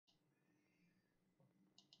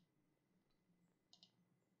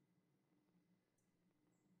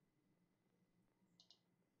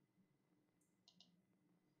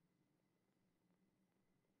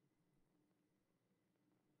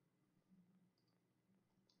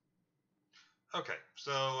Okay,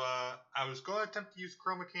 so I was going to attempt to use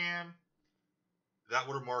chroma cam. That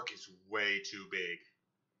watermark is way too big.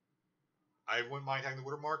 I wouldn't mind having the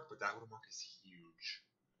watermark, but that watermark is huge.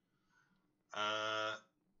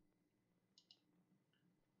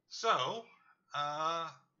 So,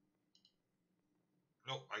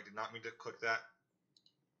 nope, I did not mean to click that.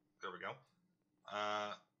 There we go.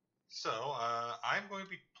 I'm going to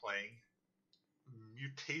be playing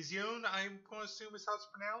Mutazione, I'm going to assume is how it's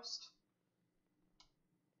pronounced.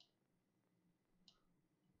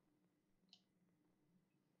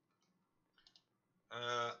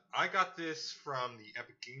 I got this from the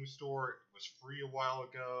Epic Game Store. It was free a while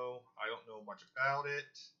ago. I don't know much about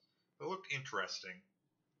it. It looked interesting.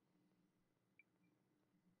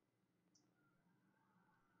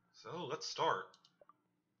 So let's start.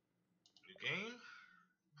 New game.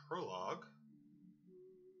 Prologue.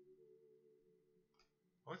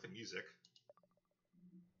 I like the music.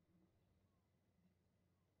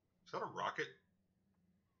 Is that a rocket?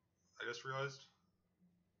 I just realized.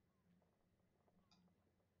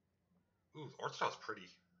 Ooh, the art style's pretty.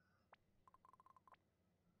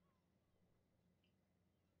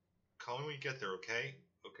 Call me when you get there, okay?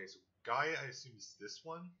 Okay, so Gaia, I assume, is this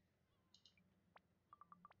one?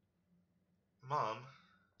 Mom.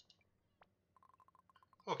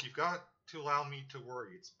 Look, you've got to allow me to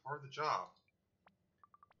worry. It's part of the job.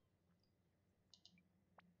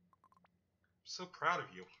 I'm so proud of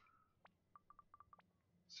you.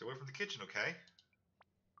 Stay away from the kitchen, okay?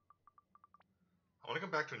 I want to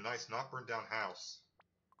come back to a nice, not burned down house.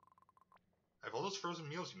 I have all those frozen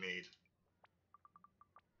meals you made.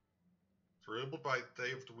 They're available by the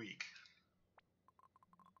day of the week.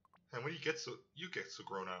 And when you get so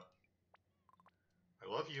grown up. I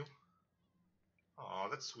love you. Aw,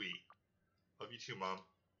 that's sweet. Love you too, Mom.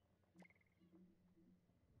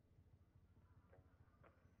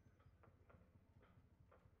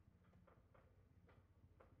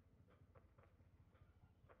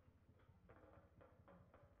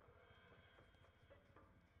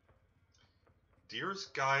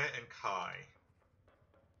 Dearest Gaia and Kai,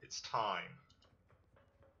 it's time.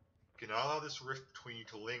 You cannot allow this rift between you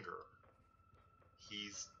to linger.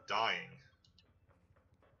 He's dying.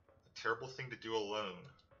 A terrible thing to do alone.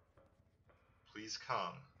 Please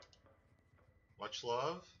come. Much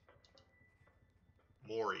love,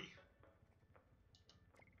 Mori.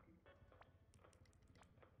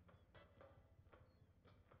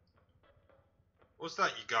 What's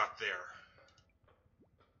that you got there?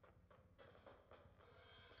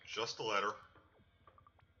 Just a letter.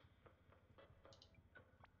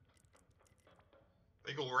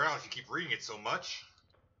 Think it'll wear out if you keep reading it so much.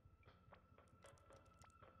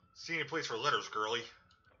 See any place for letters, girlie.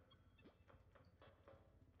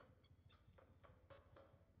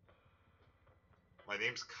 My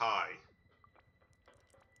name's Kai.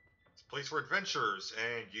 It's a place for adventures,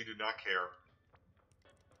 and you do not care.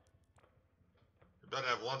 You're about to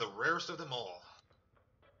have one of the rarest of them all.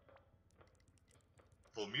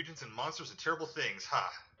 Full of mutants and monsters and terrible things,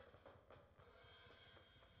 ha!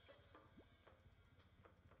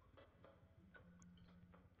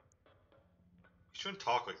 You shouldn't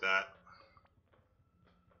talk like that.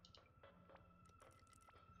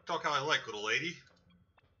 Talk how I like, little lady.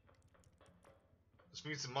 This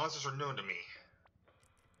mutants and monsters are known to me.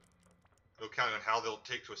 No counting on how they'll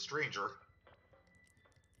take to a stranger.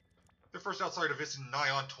 They're first outsider to visit in nigh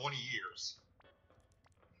on 20 years.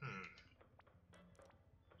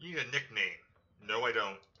 You need a nickname. No, I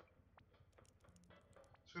don't.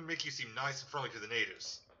 It's gonna make you seem nice and friendly to the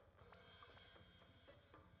natives.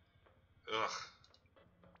 Ugh.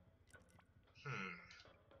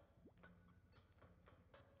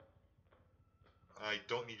 I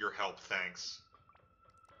don't need your help, thanks.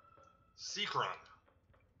 Seacrum.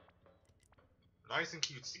 Nice and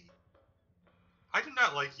cutesy. I do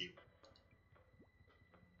not like you.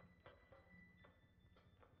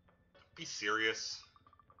 Be serious.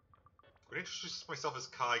 I'm going to introduce myself as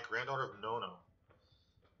Kai, granddaughter of Nono.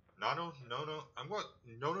 Nono's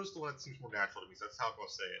the one that seems more natural to me, so that's how I'm going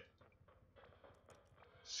to say it.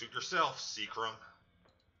 Suit yourself, Seacrum.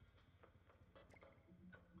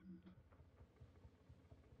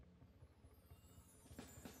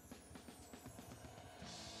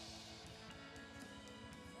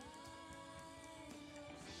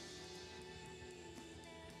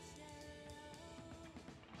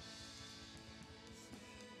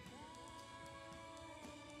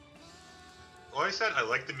 Like I said, I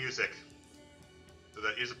like the music, so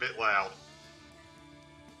that is a bit loud.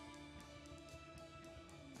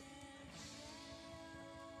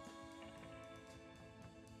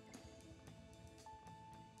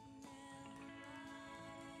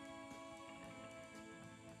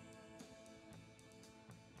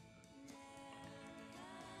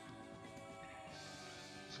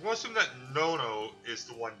 we'll assume that Nono is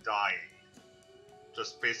the one dying.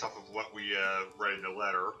 Just based off of what we read in the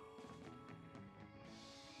letter.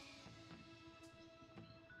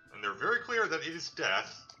 And they're very clear that it is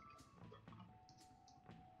death.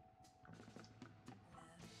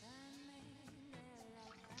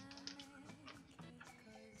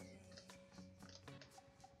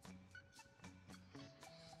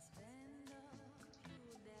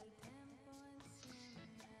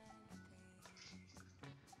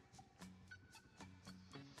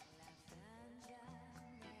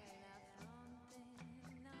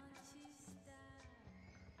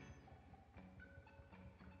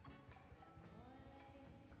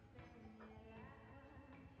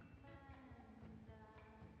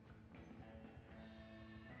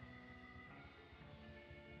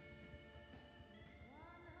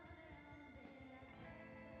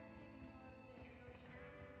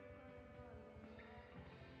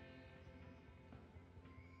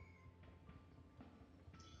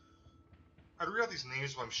 I'd read out these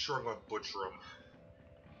names, but I'm sure I'm going to butcher them.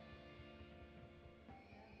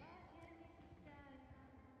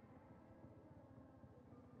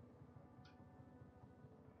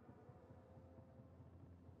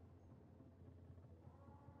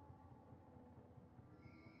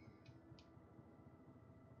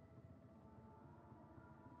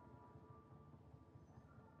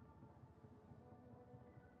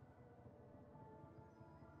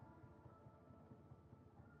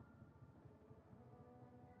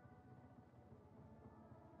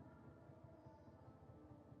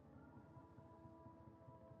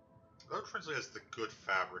 That would translate as the good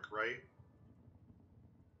fabric, right?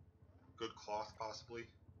 Good cloth, possibly.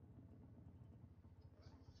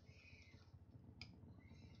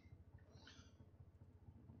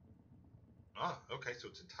 Ah, okay, so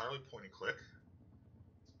it's entirely point and click.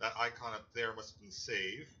 That icon up there must have been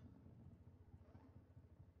save.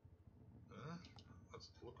 Let's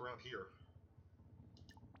look around here.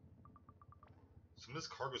 Some of this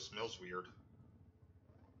cargo smells weird.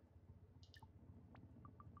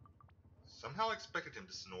 Somehow I expected him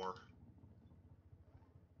to snore.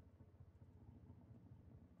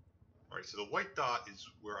 Alright, so the white dot is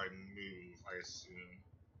where I move, I assume.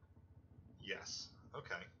 Yes.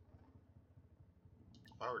 Okay.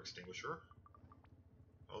 Fire extinguisher.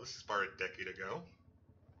 Oh, this expired a decade ago.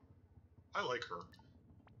 I like her.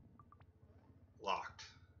 Locked.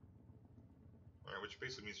 Alright, which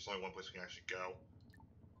basically means there's only one place we can actually go.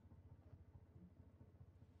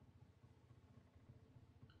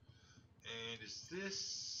 And is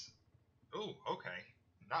this... Oh, okay.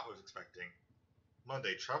 Not what I was expecting.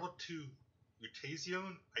 Monday, travel to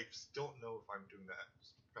Mutazione. I still don't know if I'm doing that.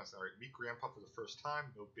 That's not right. Meet Grandpa for the first time.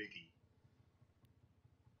 No biggie.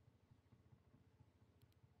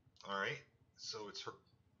 Alright. So it's her...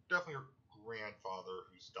 Definitely her grandfather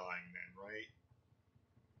who's dying then, right?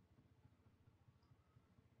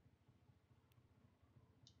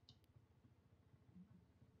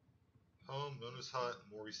 Home, Nona's hut,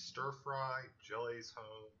 Maury's stir fry, Jelly's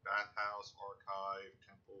home, bathhouse, archive,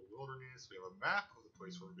 temple, wilderness. We have a map of the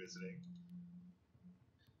place we're visiting.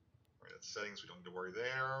 Alright, that's settings, we don't need to worry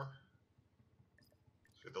there.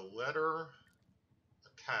 So we have the letter,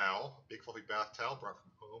 a towel, a big fluffy bath towel brought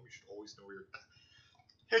from home. You should always know where you're...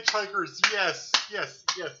 Hitchhikers, yes, yes,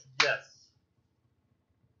 yes, yes.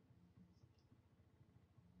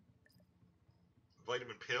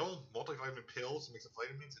 Vitamin pill, multivitamin pills, mix of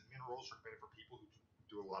vitamins and minerals recommended for people who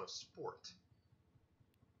do a lot of sport.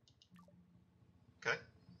 Okay.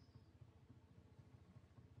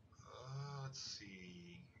 Let's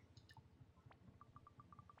see.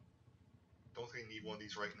 Don't think I need one of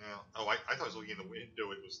these right now. Oh, I thought I was looking in the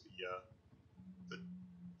window. It was the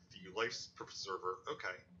life preserver.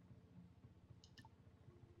 Okay.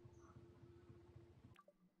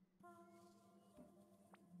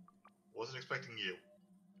 Wasn't expecting you.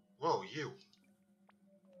 Whoa, you.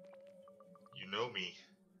 You know me.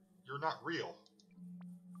 You're not real.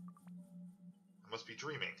 I must be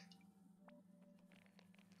dreaming.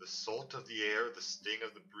 The salt of the air, the sting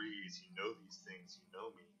of the breeze. You know these things. You know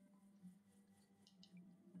me.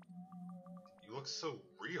 You look so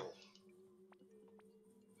real.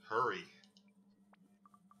 Hurry.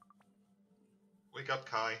 Wake up,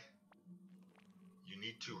 Kai. You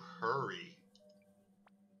need to hurry.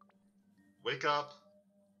 Wake up.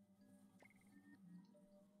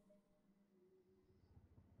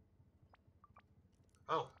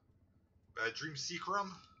 Oh. Bad dream secrum?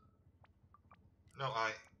 No,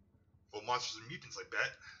 well, monsters and mutants, I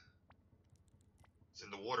bet. It's in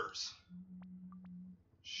the waters.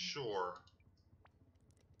 Sure.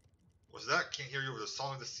 What's that? Can't hear you over the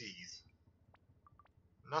song of the seas.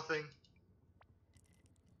 Nothing.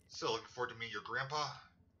 So, looking forward to meeting your grandpa?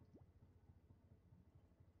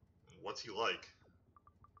 What's he like?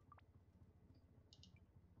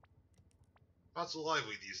 Not so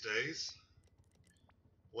lively these days.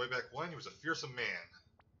 Way back when, he was a fearsome man.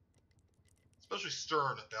 Especially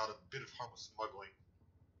stern about a bit of harmless smuggling.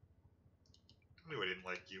 I knew I didn't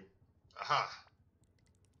like you. Aha!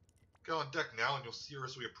 Get on deck now and you'll see her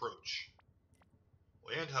as we approach.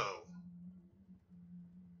 Land ho!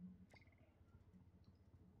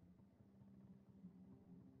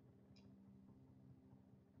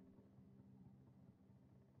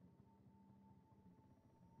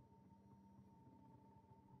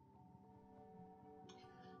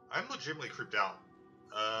 I'm legitimately creeped out.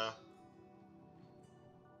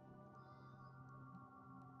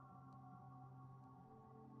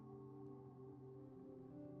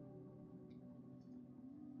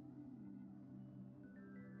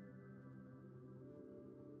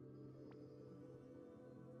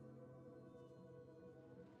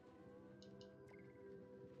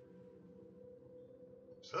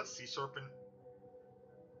 So that's sea serpent.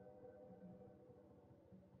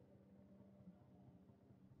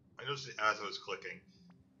 I noticed it as I was clicking.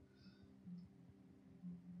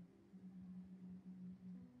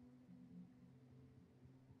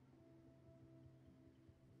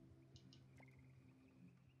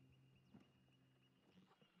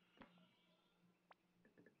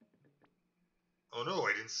 Oh no,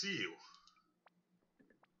 I didn't see you.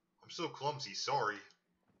 I'm so clumsy, sorry.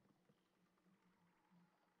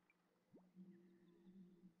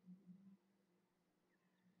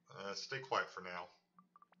 Stay quiet for now.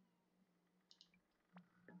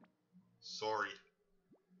 Sorry.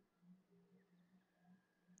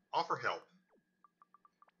 Offer help.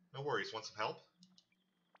 No worries, want some help?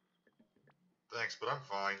 Thanks, but I'm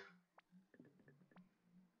fine.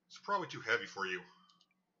 It's probably too heavy for you.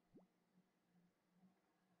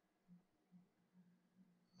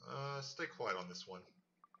 Stay quiet on this one.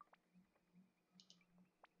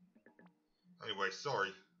 Anyway, sorry.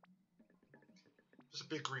 Just a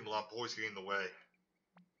big green lump always getting in the way.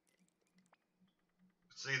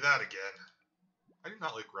 Say that again. I do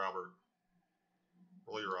not like Robert.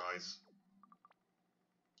 Roll your eyes.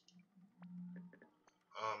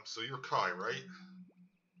 So you're Kai, right?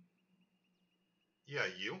 Yeah,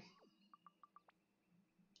 you?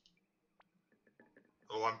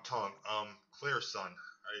 Oh, I'm Tung. Claire's son.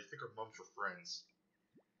 I think our mums were friends.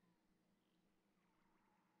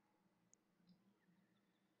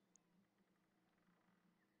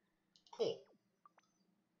 Cool.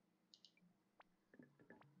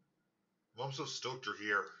 Mom's so stoked you're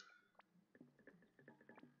here.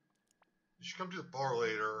 You should come to the bar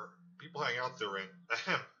later. People hang out there and...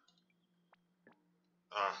 Ahem.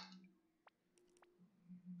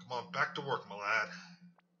 Come on, back to work, my lad.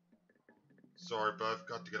 Sorry, but I've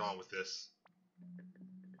got to get on with this.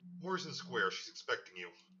 Morrison Square, she's expecting you.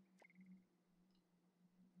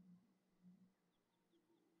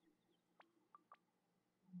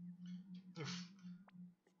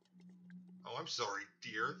 Oh, I'm sorry,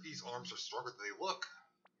 dear. These arms are stronger than they look.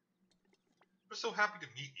 We're so happy to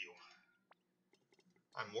meet you.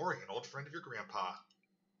 I'm Maury, an old friend of your grandpa.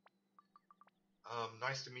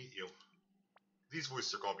 Nice to meet you. These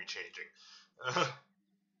voices are gonna be changing.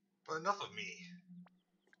 But enough of me.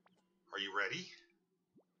 Are you ready?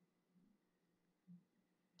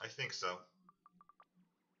 I think so.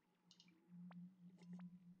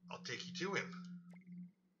 I'll take you to him.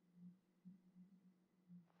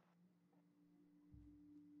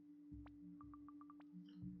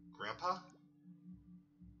 Grandpa?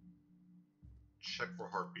 Check for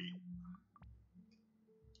heartbeat.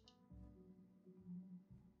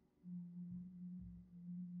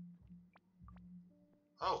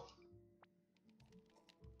 Oh.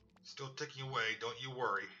 Still ticking away, don't you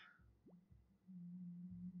worry.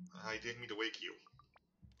 I didn't mean to wake you.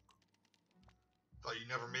 Thought you'd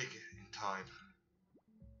never make it in time.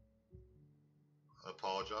 I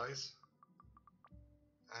apologize.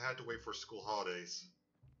 I had to wait for school holidays.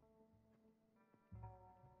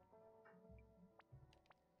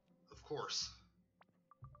 Of course.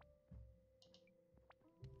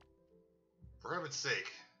 For heaven's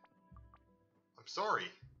sake. I'm sorry.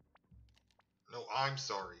 No, I'm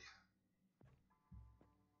sorry.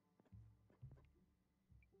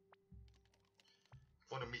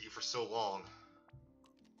 I've wanted to meet you for so long.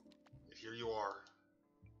 Yet here you are.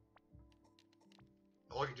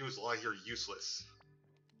 All I can do is lie here useless.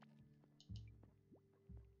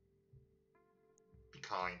 Be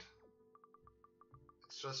kind.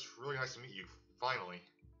 It's just really nice to meet you, finally.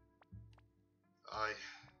 I've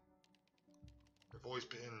always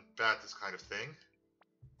been bad at this kind of thing.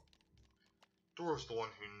 Dora was the one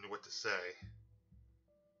who knew what to say.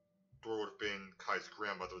 Dora would have been Kai's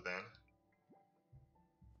grandmother then.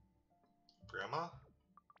 Grandma?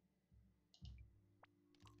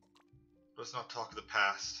 Let's not talk of the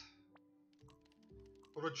past.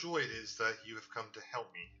 What a joy it is that you have come to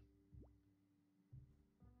help me.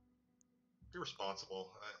 Be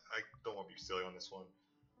responsible. I don't want to be silly on this one.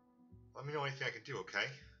 Let me know anything I can do, okay?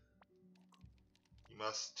 You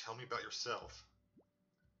must tell me about yourself.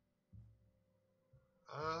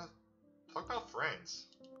 Talk about friends.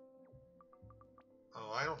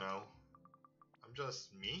 Oh, I don't know. I'm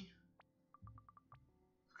just me?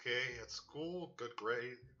 Okay, at school, good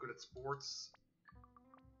grade, good at sports.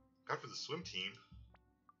 Got for the swim team.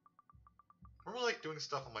 I really like doing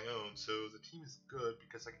stuff on my own, so the team is good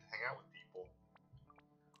because I can hang out with people.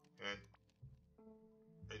 And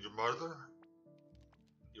your mother?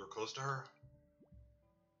 You were close to her?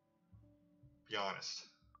 Be honest.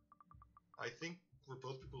 I think we're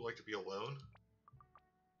both people who like to be alone,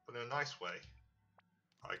 but in a nice way.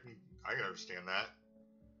 I can understand that.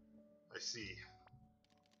 I see.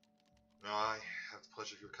 Now I have the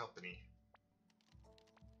pleasure of your company.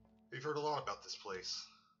 We've heard a lot about this place.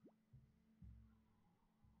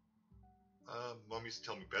 Mom used to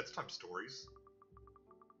tell me bedtime stories.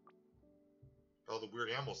 About all the weird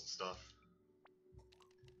animals and stuff.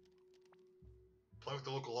 Playing with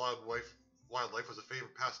the local wildlife was a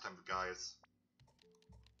favorite pastime of Gaia's.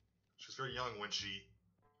 She was very young when she...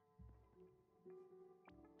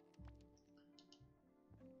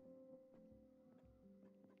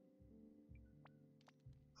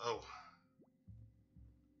 Oh.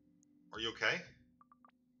 Are you okay?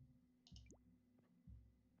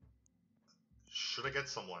 Should I get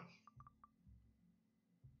someone?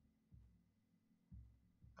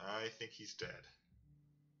 I think he's dead.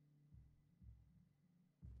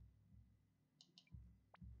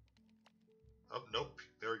 Oh, nope.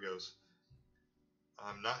 There he goes.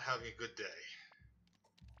 I'm not having a good day.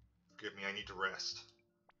 Forgive me, I need to rest.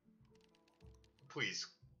 Please,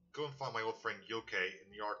 go and find my old friend Yoke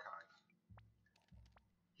in the archive.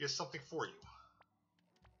 He has something for you.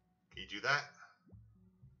 Can you do that?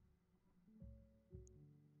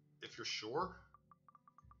 If you're sure?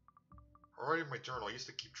 Already in my journal, I used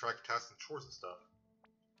to keep track of tasks and chores and stuff.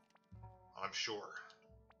 I'm sure.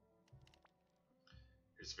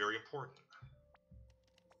 It's very important.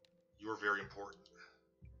 You're very important.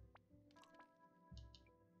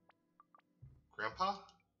 Grandpa?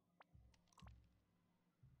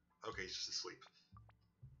 Okay, he's just asleep.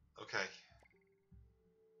 Okay.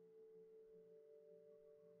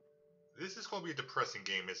 This is going to be a depressing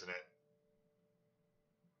game, isn't it?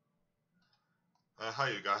 Hi,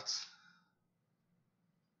 you guys.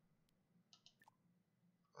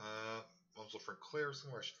 Mom's old friend Claire,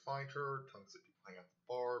 somewhere I should find her. Tongue said people hang out at the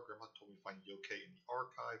bar. Grandma told me to find Yoke in the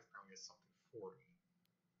archive. Apparently has something for me.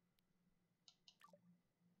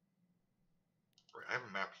 Right, I have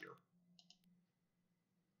a map here.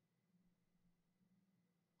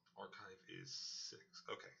 Archive is 6.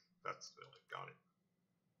 Okay, that's the building. Got it.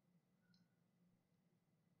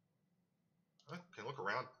 Can look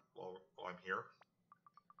around while I'm here.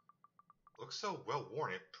 Looks so well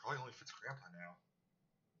worn, it probably only fits Grandpa now.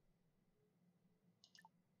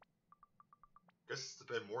 Guess it's the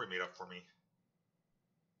bed Mori made up for me.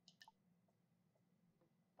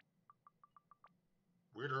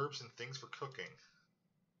 Weird herbs and things for cooking.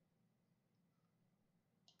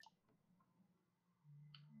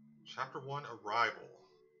 Chapter 1, Arrival.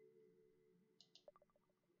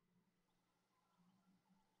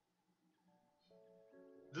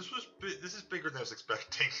 This is bigger than I was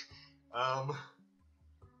expecting.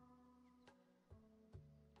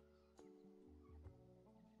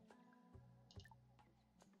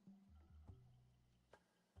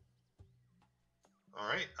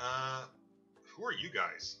 Alright, who are you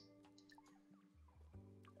guys?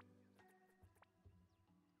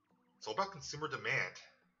 It's all about consumer demand.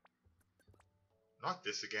 Not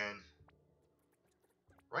this again.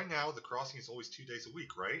 Right now, the crossing is always 2 days a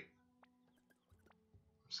week, right?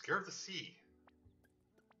 I'm scared of the sea.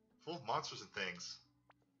 Full of monsters and things.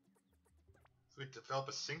 So we develop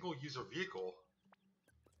a single-user vehicle.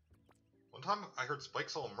 One time, I heard Spike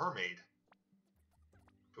saw a mermaid.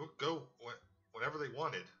 They would go whenever they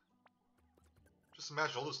wanted. Just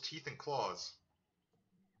imagine all those teeth and claws.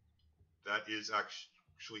 That is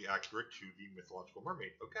actually accurate to the mythological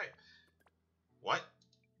mermaid. Okay. What?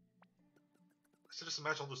 I said just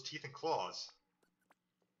imagine all those teeth and claws.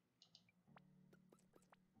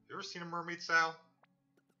 You ever seen a mermaid, Sal?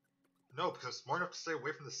 No, because I'm smart enough to stay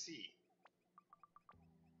away from the sea.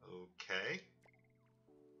 Okay.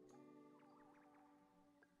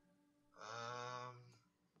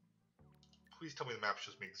 Please tell me the map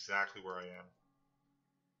shows me exactly where I am.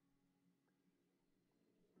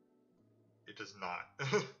 It does not.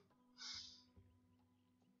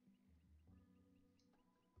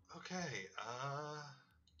 Okay,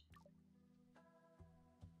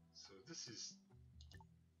 so this is...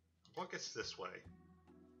 What gets this way?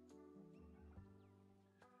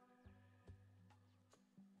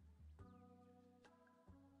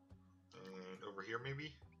 And over here,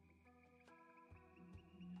 maybe?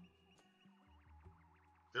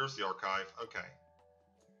 There's the archive. Okay.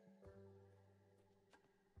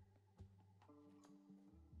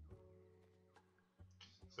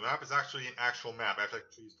 So the map is actually an actual map. I have to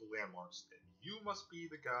actually use the landmarks. And you must be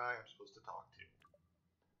the guy I'm supposed to talk to.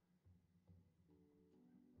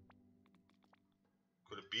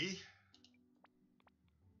 Could it be?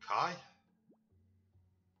 Kai?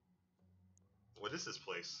 What is this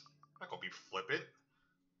place? I'm not gonna be flippant.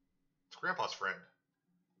 It's Grandpa's friend.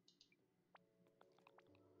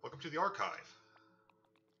 Welcome to the archive.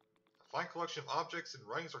 A fine collection of objects and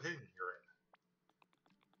writings are hidden herein.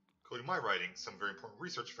 Including my writings, some very important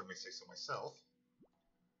research if I may say so myself.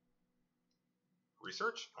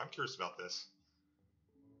 Research? I'm curious about this.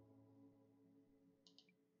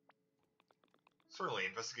 Certainly,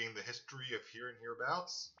 investigating the history of here and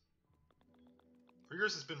hereabouts. For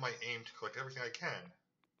years it's been my aim to collect everything I can.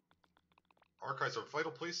 Archives are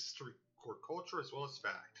vital places to record culture as well as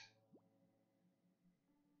fact.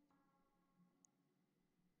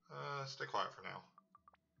 Stay quiet for now.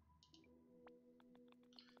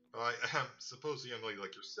 I suppose a young lady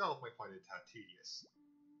like yourself might find it a tad tedious.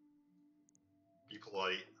 Be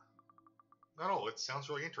polite. Not all, it sounds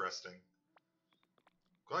really interesting.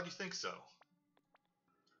 Glad you think so.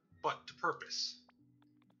 But to purpose.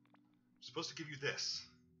 I'm supposed to give you this.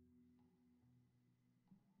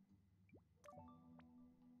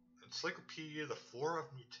 Encyclopedia the Flora of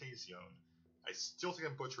Mutazione. I still think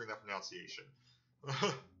I'm butchering that pronunciation.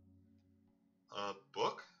 A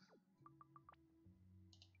book?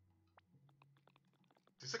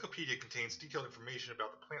 The encyclopedia contains detailed information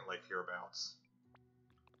about the plant life hereabouts.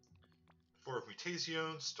 The Flora of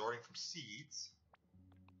Mutazione, starting from seeds.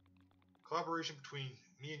 Collaboration between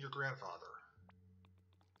me and your grandfather.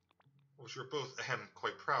 Which you're both,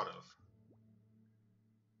 quite proud of.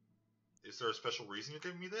 Is there a special reason you're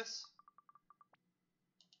giving me this?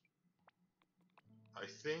 I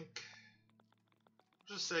think...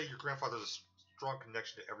 just say your grandfather has a strong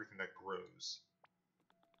connection to everything that grows.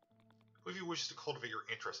 Who of you wishes to cultivate your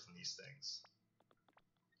interest in these things?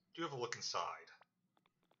 Do have a look inside.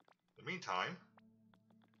 In the meantime,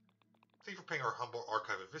 thank you for paying our humble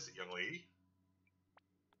archive a visit, young lady.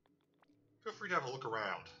 Feel free to have a look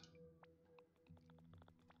around.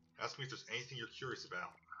 Ask me if there's anything you're curious about.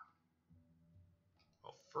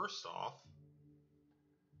 Well, first off,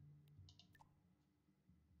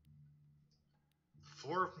 the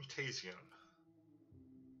Flora of Mutazione.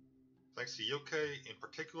 Thanks to Yoke, in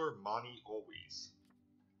particular, Mani always.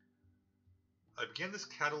 I began this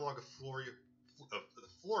catalog of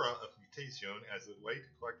the flora of Mutazione as a way to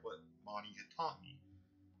collect what Mani had taught me.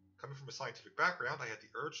 Coming from a scientific background, I had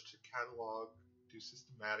the urge to catalog, to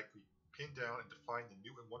systematically pin down and define the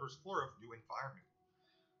new and wondrous flora of new environment.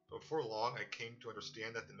 But before long, I came to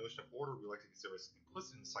understand that the notion of order we like to consider as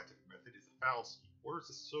implicit in the scientific method is a fallacy. Order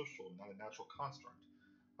is a social, not a natural construct.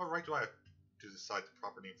 What right do I have to decide the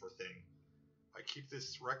proper name for a thing? I keep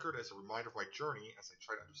this record as a reminder of my journey as I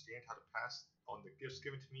try to understand how to pass on the gifts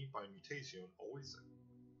given to me by Mutazione.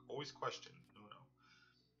 Always question. No.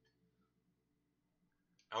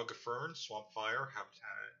 Alga fern, swamp fire,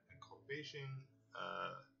 habitat and cultivation.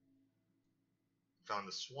 Found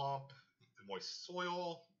the swamp, the moist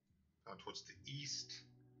soil. Found towards the east.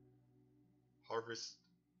 Harvest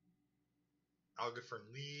alga fern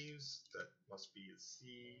leaves. That must be the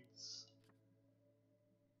seeds.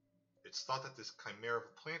 It's thought that this chimera of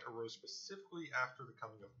a plant arose specifically after the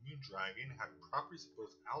coming of Moondragon, having properties of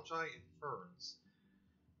both algae and ferns,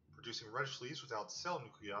 producing reddish leaves without cell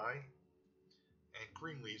nuclei, and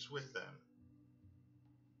green leaves with them.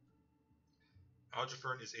 Alga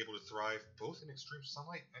fern is able to thrive both in extreme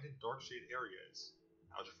sunlight and in dark shade areas.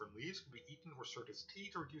 Alga fern leaves can be eaten or served as tea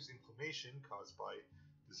to reduce inflammation caused by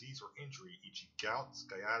disease or injury, e.g. gout,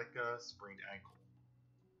 sciatica, sprained ankle.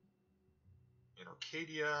 In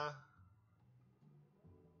Arcadia,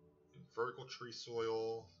 in vertical tree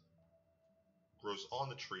soil, grows on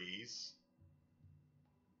the trees.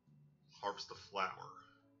 Harvest the flower.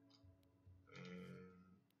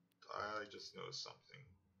 I just noticed something.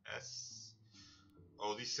 S.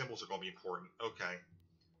 Oh, these symbols are going to be important. Okay.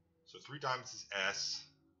 So 3 diamonds is S.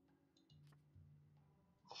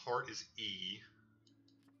 A heart is E.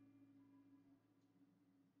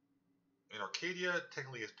 In Arcadia,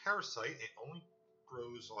 technically as parasite, it only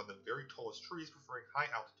grows on the very tallest trees, preferring high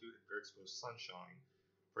altitude and very exposed sunshine.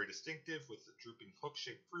 Very distinctive, with a drooping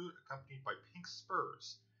hook-shaped fruit accompanied by pink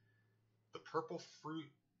spurs. The purple fruit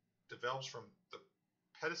develops from the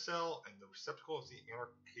pedicel and the receptacle of the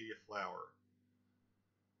Arcadia flower.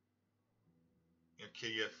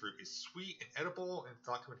 Arcadia fruit is sweet and edible and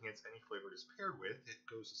thought to enhance any flavor it is paired with. It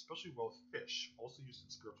goes especially well with fish, also used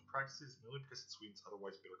in spiritual practices merely because it sweetens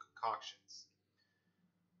otherwise bitter concoctions.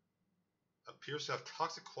 Appears to have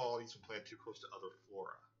toxic qualities when planted too close to other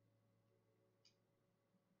flora.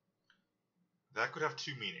 That could have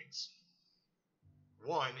two meanings.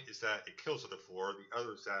 One is that it kills other flora, the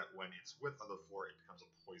other is that when it's with other flora, it becomes a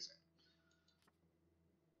poison.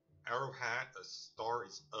 Arrow hat, a star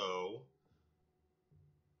is O.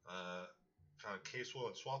 Found in cave soil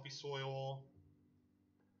and swampy soil.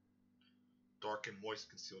 Dark and moist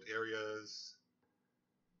concealed areas.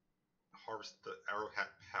 Harvest the arrowhat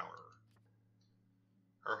powder.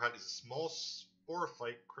 Arrowhat is a small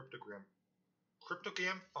sporophyte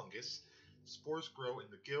cryptogam fungus. Spores grow in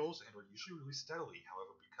the gills and are usually released steadily.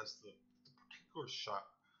 However, because the particular sharp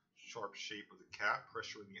shape of the cap,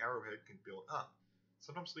 pressure in the arrowhead can build up,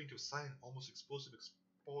 sometimes leading to a sudden, almost explosive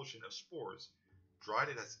expulsion of spores. Dried,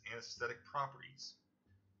 it has anesthetic properties.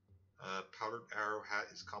 Powdered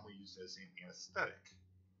arrowhat is commonly used as an anesthetic.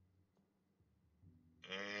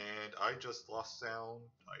 And I just lost sound.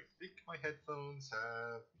 I think my headphones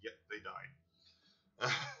have... Yep, they died.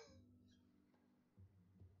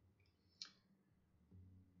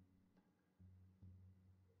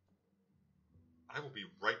 I will be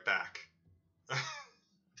right back.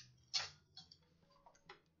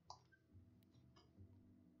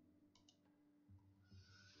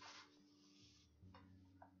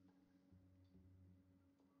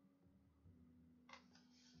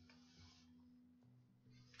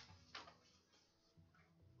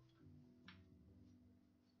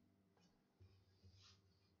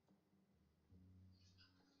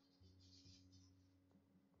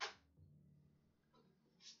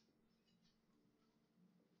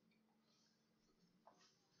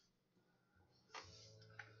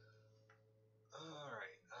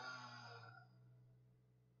 Alright.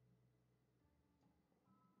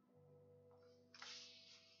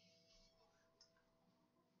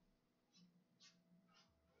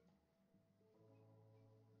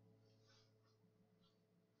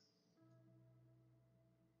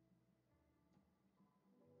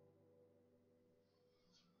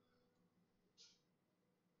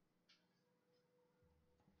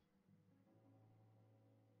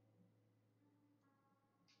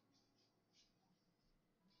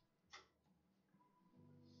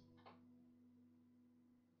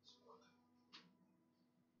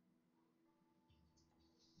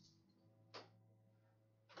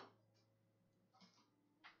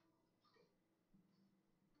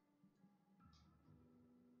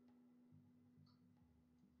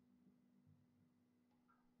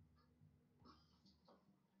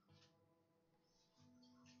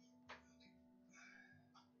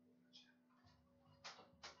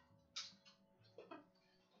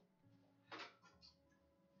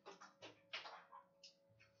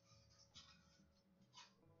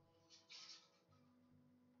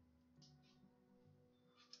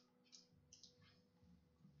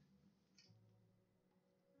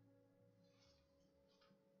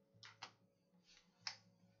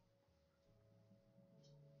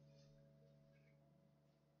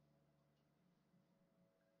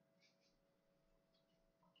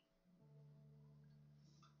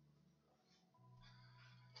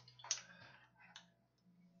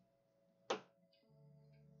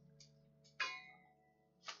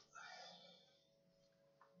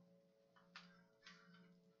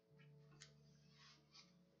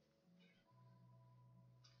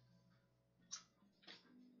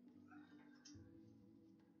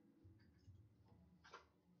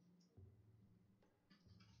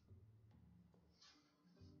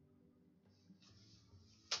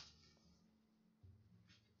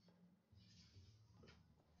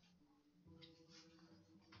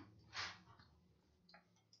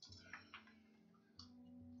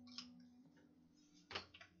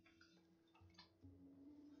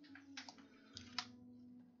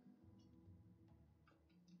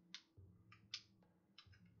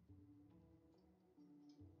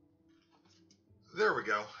 There we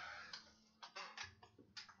go.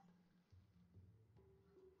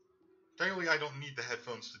 Technically, I don't need the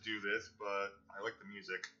headphones to do this, but I like the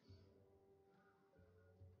music.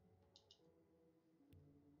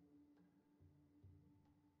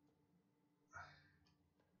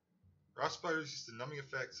 Rot spiders use the numbing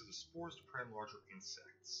effects of the spores to prey on larger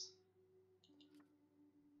insects.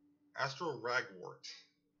 Astro Ragwort.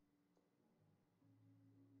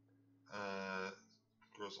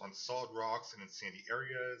 Grows on solid rocks and in sandy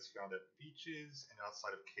areas, found at beaches and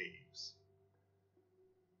outside of caves.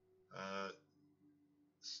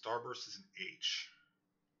 Starburst is an H.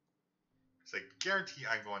 Because I guarantee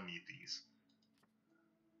I'm going to need these.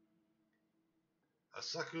 A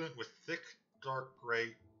succulent with thick, dark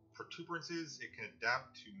gray protuberances, it can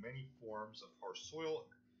adapt to many forms of harsh soil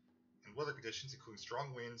and weather conditions, including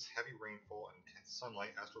strong winds, heavy rainfall, and intense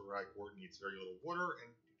sunlight. Astro Ragwort needs very little water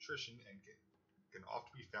and nutrition and can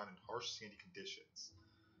often be found in harsh, sandy conditions.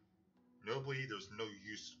 Notably, there's no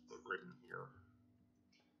use written here.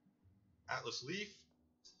 Atlas Leaf,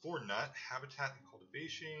 Thornnut, habitat and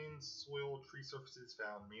cultivation, soil, tree surfaces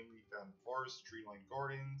mainly found in forests, tree-lined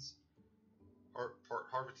gardens, part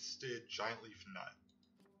harvested giant leaf nut.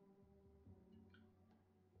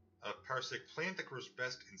 A parasitic plant that grows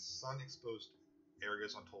best in sun-exposed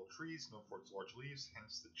areas on tall trees, known for its large leaves,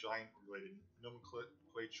 hence the giant-related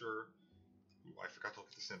nomenclature. Ooh, I forgot to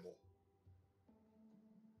look at the symbol.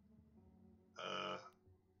 The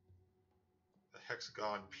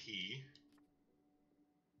hexagon P.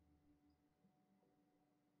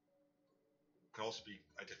 Can also be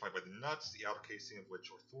identified by the nuts, the outer casing of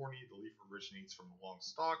which are thorny. The leaf originates from a long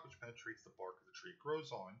stalk, which penetrates the bark of the tree it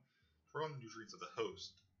grows on, drawing the nutrients of the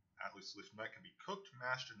host. Atlas leaf nut can be cooked,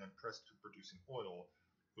 mashed, and then pressed to produce an oil.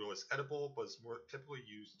 The oil is edible, but is more typically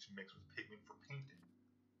used to mix with pigment for painting.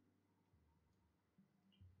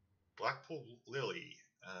 Blackpool lily,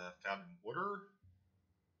 found in water,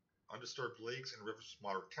 undisturbed lakes and rivers with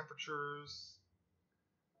moderate temperatures.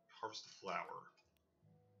 Harvest the flower.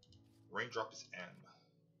 Raindrop is M.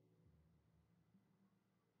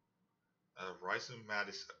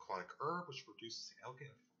 Rhizomatous aquatic herb, which produces an elegant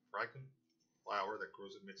and fragrant flower that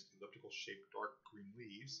grows amidst elliptical-shaped dark green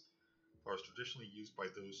leaves. Flowers traditionally used by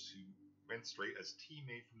those who menstruate, as tea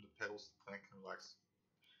made from the petals of the plant can relax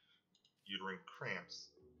uterine cramps.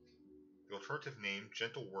 The alternative name,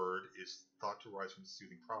 gentle word, is thought to arise from its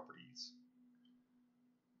soothing properties.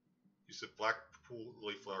 Use of Blackpool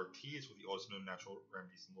lily-flower tea is one of the oldest known natural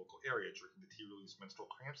remedies in the local area. Drinking the tea relieves menstrual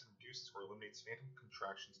cramps and reduces or eliminates phantom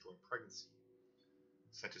contractions during pregnancy.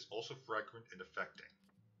 The scent is also fragrant and affecting.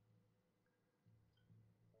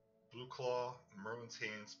 Blue claw, merlin's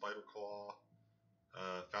hand, spider claw,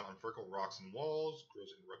 found on vertical rocks and walls,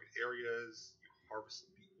 grows in rugged areas. You harvest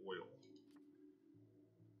the oil.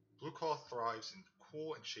 Blue claw thrives in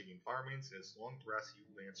cool and shady environments. It has long, grassy,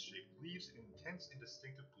 lance-shaped leaves and an intense and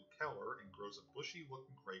distinctive blue color, and grows a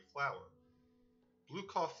bushy-looking gray flower. Blue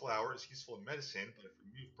claw flower is useful in medicine, but if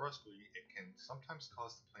removed brusquely, it can sometimes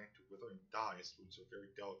cause the plant to wither and die, as roots are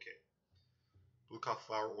very delicate. Blue claw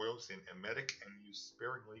flower oil is an emetic and used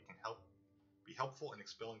sparingly can be helpful in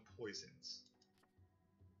expelling poisons.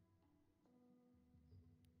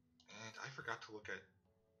 And I forgot to look at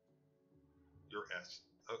your S.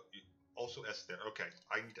 Oh, also S there. Okay,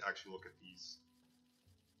 I need to actually look at these.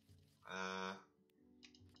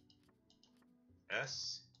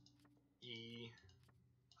 S E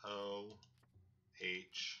O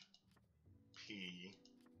H P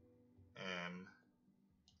M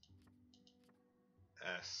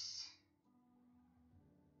S.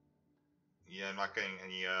 Yeah, I'm not getting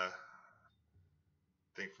any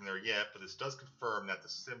thing from there yet, but this does confirm that the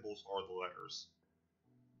symbols are the letters.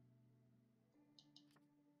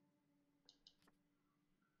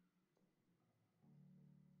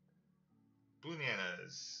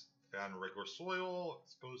 Bananas, found in regular soil,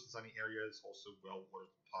 exposed in sunny areas, also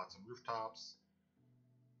well-watered pots and rooftops.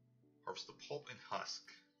 Harvest the pulp and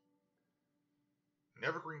husk. An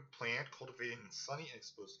evergreen plant cultivated in sunny and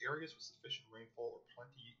exposed areas with sufficient rainfall or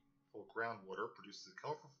plentiful groundwater produces a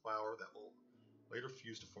colorful flower that will later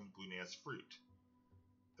fuse to form the bananas fruit.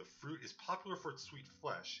 The fruit is popular for its sweet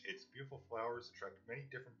flesh. Its beautiful flowers attract many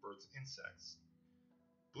different birds and insects.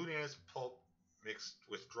 Bananas pulp mixed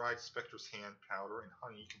with dried spectre's hand powder and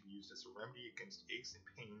honey can be used as a remedy against aches and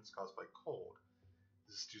pains caused by cold.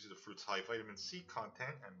 This is due to the fruit's high vitamin C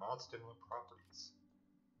content and mild stimulant properties.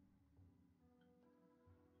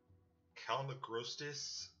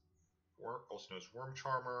 Calamagrostis, also known as worm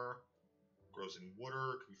charmer, grows in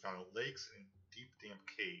water, can be found in lakes and in deep, damp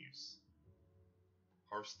caves.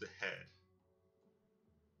 Harvest the head.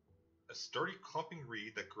 A sturdy clumping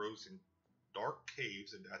reed that grows in dark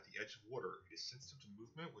caves and at the edge of water. It is sensitive to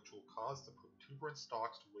movement, which will cause the protuberant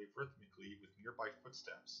stalks to wave rhythmically with nearby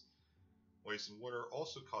footsteps. Waves in water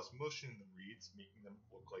also cause motion in the reeds, making them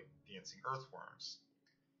look like dancing earthworms.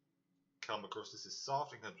 Calamagrostis is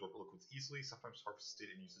soft and can absorb liquids easily, sometimes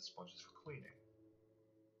harvested and used as sponges for cleaning.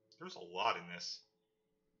 There's a lot in this.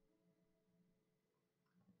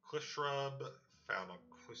 Cliff shrub, found on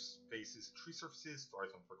cliff faces and tree surfaces,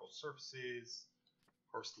 thrives on vertical surfaces,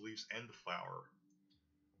 harvests the leaves and the flower.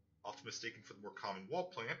 Often mistaken for the more common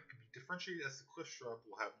wall plant, it can be differentiated as the cliff shrub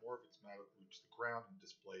will have more of its matter roots to the ground and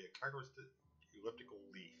display a characteristic elliptical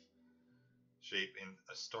leaf shape in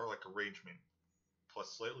a star-like arrangement,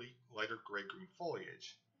 plus slightly lighter gray-green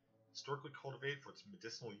foliage, historically cultivated for its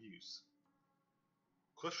medicinal use.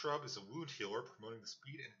 Cliff shrub is a wound healer, promoting the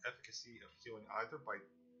speed and efficacy of healing either by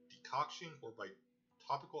decoction or by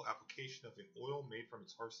topical application of an oil made from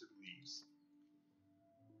its harvested leaves.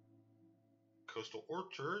 Coastal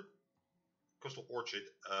orchid. Orchid.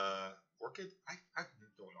 I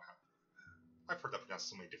don't know how. I've heard that pronounced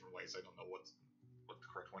so many different ways. I don't know what the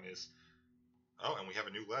correct one is. Oh, and we have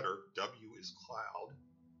a new letter. W is cloud.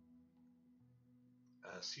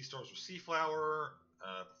 Sea stars or sea flower.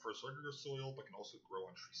 Prefers regular soil, but can also grow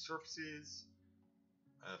on tree surfaces.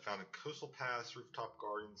 Found in coastal paths, rooftop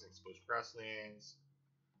gardens, and exposed grasslands.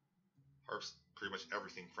 Harvest pretty much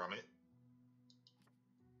everything from it.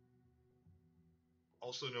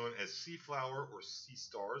 Also known as sea flower or sea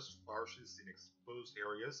stars, flourishes in exposed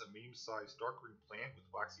areas, a medium-sized dark green plant with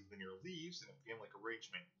waxy linear leaves and a fan-like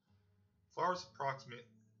arrangement. Flowers approximate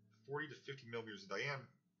 40 to 50 millimeters in diameter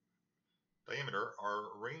are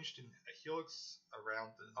arranged in a helix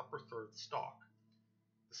around the upper third of the stalk.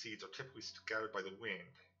 The seeds are typically scattered by the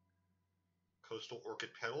wind. Coastal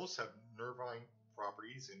orchid petals have nervine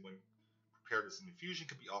properties and when prepared as an infusion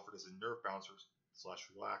can be offered as a nerve bouncer /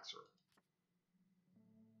 relaxer.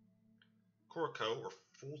 Corico, or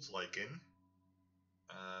fool's lichen,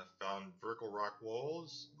 found vertical rock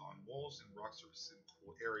walls, on walls and rock surfaces in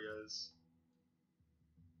cool areas.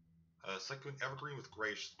 Succulent evergreen with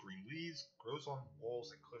grayish-green leaves, grows on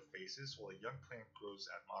walls and cliff faces, while a young plant grows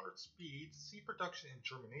at moderate speed. Seed production and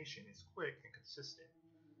germination is quick and consistent.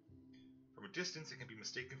 From a distance, it can be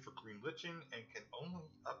mistaken for green lichen and can only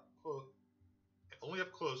up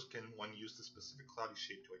close can one use the specific cloudy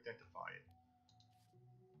shape to identify it.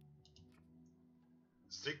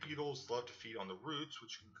 Stick beetles love to feed on the roots,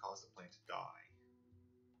 which can cause the plant to die.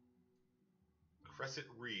 Crescent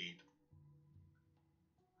reed.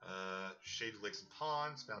 Shaded lakes and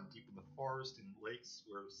ponds, found deep in the forest and lakes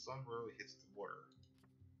where the sun rarely hits the water.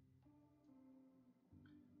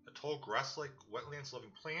 A tall grass-like,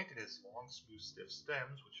 wetlands-loving plant, it has long, smooth, stiff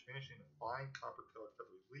stems, which finish in a fine, copper-colored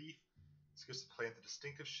feathery leaf. This gives the plant the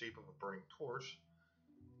distinctive shape of a burning torch.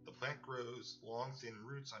 The plant grows long, thin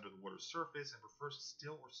roots under the water's surface and prefers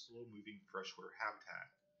still or slow-moving freshwater habitat.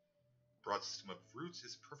 Broad system of roots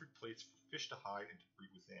is a perfect place for fish to hide and to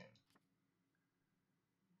breed within.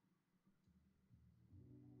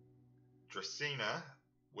 Dracaena,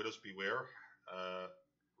 widow's beware,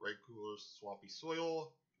 regular swampy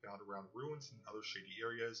soil, found around ruins and other shady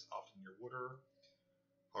areas, often near water.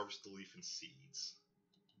 Harvest the leaf and seeds.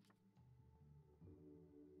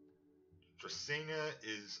 Dracaena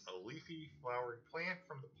is a leafy, flowering plant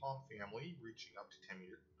from the palm family, reaching up to 10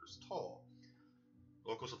 meters tall.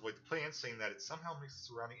 Locals avoid the plant, saying that it somehow makes the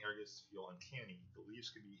surrounding areas feel uncanny. The leaves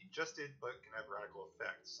can be ingested, but can have radical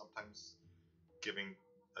effects, sometimes giving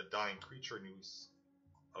a dying creature a new lease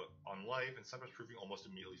on life, and sometimes proving almost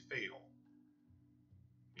immediately fatal.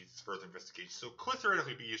 Needs further investigation. So could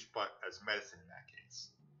theoretically be used as medicine in that case.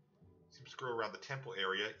 Seems to grow around the temple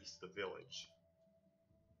area east of the village.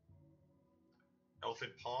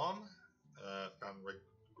 Elephant palm, found in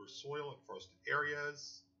regular soil and forested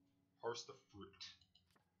areas. Harvest the fruit.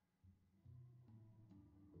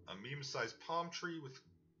 A medium-sized palm tree with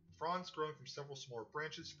fronds growing from several smaller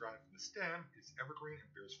branches sprouting from the stem is evergreen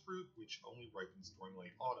and bears fruit, which only ripens during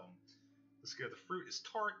late autumn. The skin of the fruit is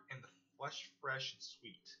tart and the flesh fresh and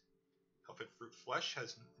sweet. Elephant fruit flesh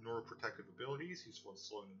has neuroprotective abilities, useful in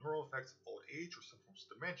slowing the neural effects of old age or some forms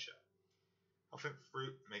of dementia. Elephant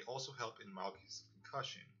fruit may also help in mild cases of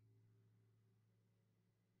concussion.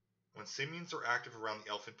 When simians are active around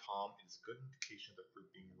the elephant palm, it is a good indication of the fruit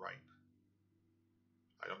being ripe.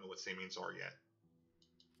 I don't know what simians are yet.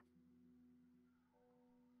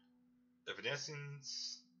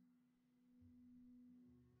 Evanescence.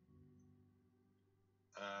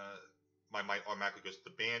 My mind automatically goes to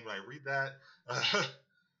the band when I read that.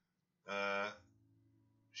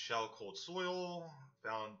 Shallow cold soil,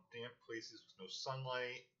 found damp places with no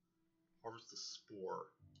sunlight. Harvest the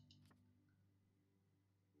spore.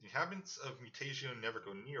 The inhabitants of Mutazione never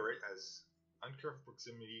go near it, as uncareful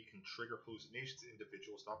proximity can trigger hallucinations in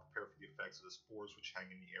individuals not prepared for the effects of the spores which hang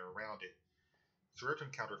in the air around it. It's rare to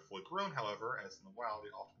encounter it fully grown, however, as in the wild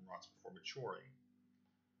it often rots before maturing.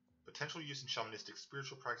 Potential use in shamanistic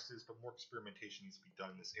spiritual practices, but more experimentation needs to be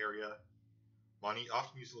done in this area. Mani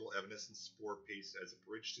often use little evanescent spore paste as a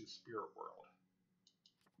bridge to the spirit world.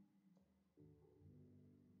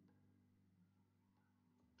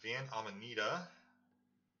 Van Amanita,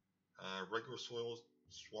 regular soil,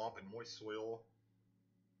 swamp and moist soil,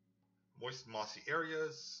 moist mossy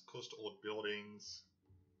areas, close to old buildings,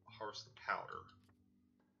 harvest the powder.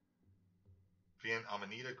 Van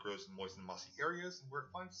Amanita grows in moist and mossy areas, and where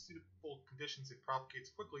it finds suitable conditions it propagates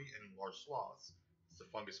quickly and in large swaths. As the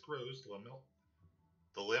fungus grows,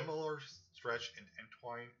 the lamellar stretch and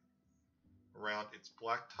entwine around its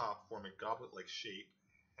black top, form a goblet-like shape,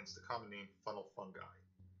 hence the common name funnel fungi.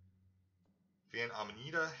 Van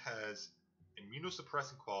Amanita has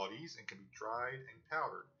immunosuppressant qualities and can be dried and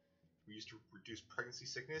powdered. We used to reduce pregnancy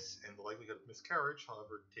sickness and the likelihood of miscarriage,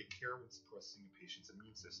 however, take care when suppressing a patient's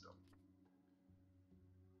immune system.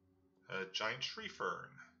 Giant tree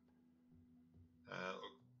fern,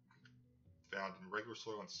 found in regular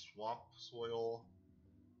soil and swamp soil.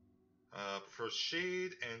 Prefers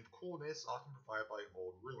shade and coolness, often provided by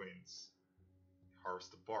old ruins.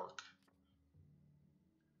 Harvest the bark.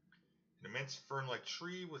 An immense fern-like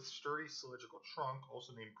tree with sturdy cylindrical trunk,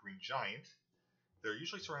 also named green giant. They are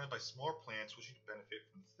usually surrounded by smaller plants wishing to benefit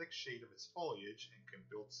from the thick shade of its foliage and can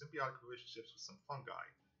build symbiotic relationships with some fungi.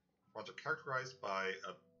 Fronds are characterized by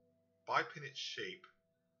a bipinnate shape.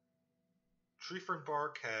 Tree fern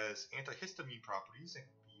bark has antihistamine properties and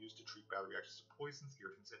can be used to treat bad reactions to poisons,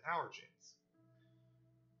 irritants, and allergens.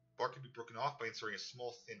 Bark can be broken off by inserting a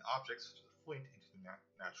small thin object such as a flint into the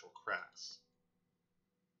natural cracks.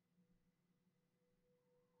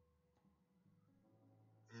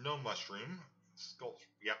 No mushroom. Skull.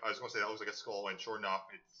 Yeah, I was going to say that looks like a skull, and sure enough,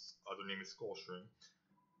 its other name is skull shroom.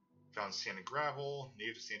 Found in sand and gravel,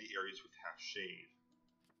 native to sandy areas with half shade.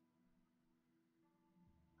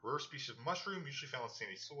 Rare species of mushroom, usually found in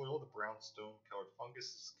sandy soil. The brown stone-colored fungus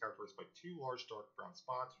is characterized by two large dark brown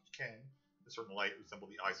spots, which can, in a certain light, resemble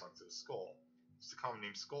the eye sockets of a skull. It's the common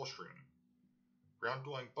name skull shroom.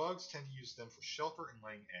 Ground-dwelling bugs tend to use them for shelter and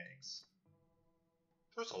laying eggs.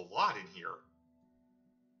 There's a lot in here.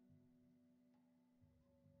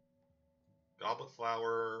 Goblet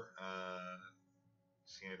flower,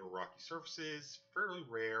 sanded or rocky surfaces, fairly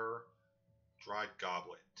rare. Dried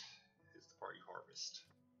goblet is the part you harvest.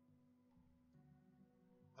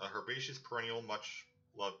 Herbaceous perennial, much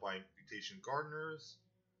loved by mutation gardeners.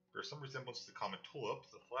 Bears some resemblance to the common tulip.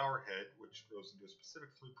 The flower head, which grows into a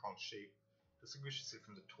specific three-pronged shape, distinguishes it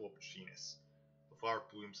from the tulip genus. The flower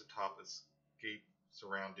blooms atop a scape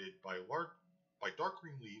surrounded by dark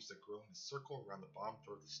green leaves that grow in a circle around the bottom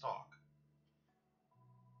third of the stalk.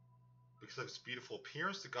 Because of its beautiful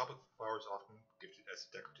appearance, the goblet flower is often gifted as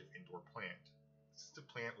a decorative indoor plant. This is a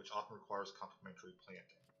plant which often requires complementary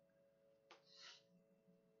planting.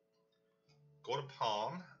 Golden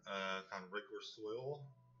palm, found in regular soil,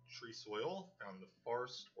 tree soil, found in the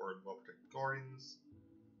forest or in well-protected gardens.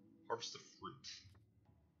 Harvest the fruit.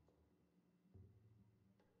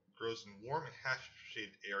 Grows in warm and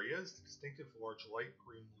half-shaded areas. The distinctive large light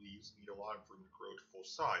green leaves need a lot of room to grow to full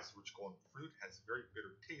size. The rich golden fruit has a very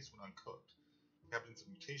bitter taste when uncooked. Inhabitants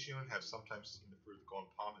of Mutazione have sometimes seen the fruit of the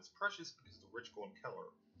golden palm as precious because of the rich golden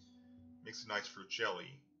color. Makes a nice fruit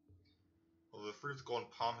jelly. Although the fruit of the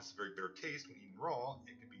golden palm has a very bitter taste when eaten raw,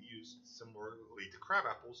 it can be used similarly to crab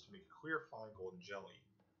apples to make a clear, fine golden jelly.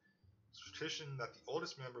 It's a tradition that the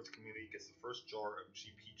oldest member of the community gets the first jar of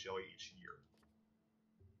GP jelly each year.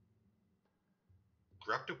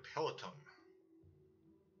 Graptopelatum.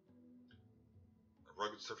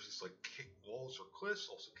 Rugged surfaces like walls or cliffs,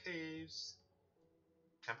 also caves.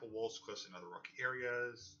 Temple walls, cliffs, and other rocky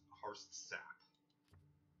areas. Harvest the sap.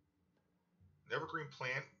 An evergreen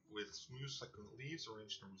plant with smooth succulent leaves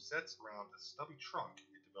arranged in rosettes around a stubby trunk.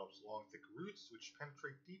 It develops long, thick roots which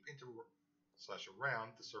penetrate deep into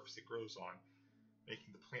 /around the surface it grows on,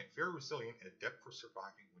 making the plant very resilient and adept for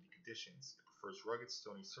surviving windy conditions. It prefers rugged,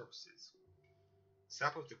 stony surfaces. The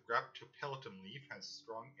sap of the Graptopelatum leaf has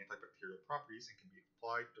strong antibacterial properties and can be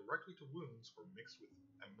applied directly to wounds or mixed with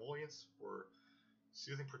emollients for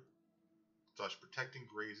soothing, protecting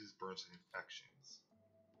grazes, burns, and infections.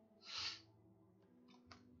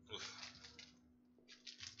 Oof.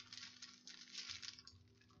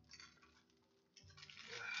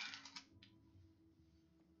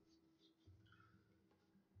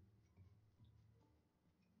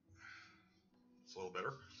 It's a little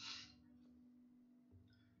better.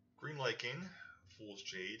 Green lichen, fool's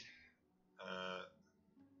jade,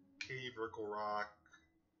 cave, vertical rock.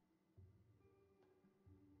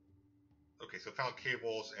 Okay, so found cave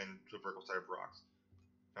walls and the vertical side of rocks.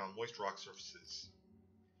 Found moist rock surfaces.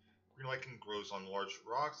 Green lichen grows on large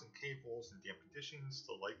rocks and cave walls in damp conditions.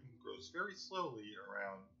 The lichen grows very slowly,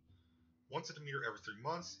 around 1 centimeter every 3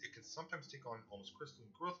 months. It can sometimes take on almost crystalline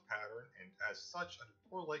growth pattern, and as such, under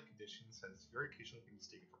poor light conditions, has very occasionally been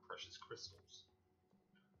mistaken for precious crystals.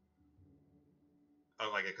 Oh,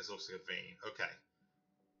 I get because it looks like a vein. Okay.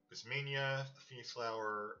 Gosmania, the phoenix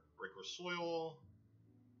flower, regular soil.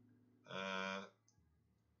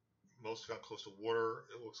 Most found close to water,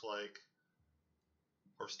 it looks like.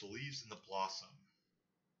 Harvest the leaves and the blossom.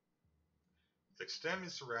 The stem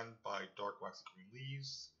is surrounded by dark waxy green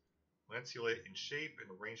leaves, lanceolate in shape and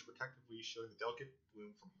arranged protectively, showing the delicate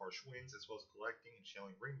bloom from harsh winds, as well as collecting and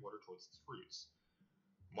channeling rainwater towards its roots.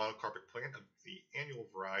 Monocarpic plant of the annual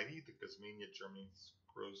variety, the Gosmania germinates,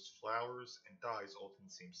 grows flowers, and dies all in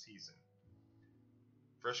the same season.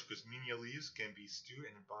 Fresh Gosmania leaves can be stewed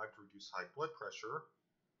and imbibed to reduce high blood pressure.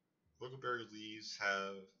 Loganberry leaves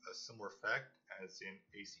have a similar effect as an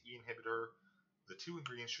ACE inhibitor. The two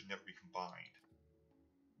ingredients should never be combined.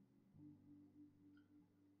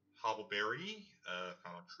 Hobbleberry,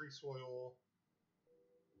 found on tree soil.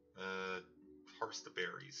 Harvest the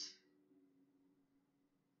berries.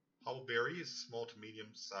 Hobbleberry is a small to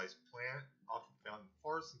medium-sized plant, often found in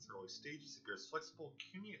forests since early stages. It bears flexible,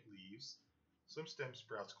 cuneate leaves. Slim stem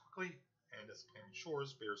sprouts quickly, and as the plant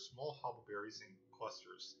matures, bears small hobbleberries in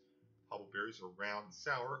clusters. Hobbleberries are round and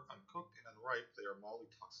sour. Uncooked and unripe, they are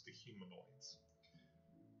mildly toxic to humanoids.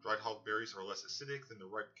 Dried hobbleberries are less acidic than the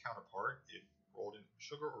ripe counterpart. If rolled in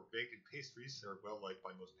sugar or baked in pastries, they are well liked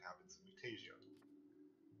by most inhabitants of Mutazione.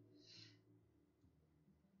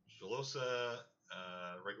 Gelosa,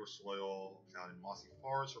 regular soil found in mossy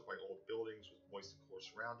forests or by old buildings with moist and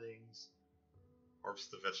coarse surroundings.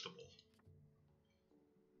 Harvest the vegetable.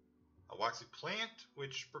 A waxy plant,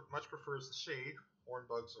 which much prefers the shade.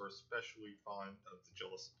 Hornbugs are especially fond of the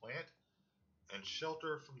Gelosa plant, and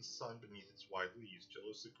shelter from the sun beneath its wide leaves.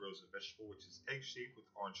 Gelosa grows a vegetable which is egg-shaped with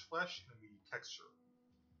orange flesh and a meaty texture.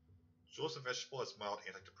 Gelosa vegetable has mild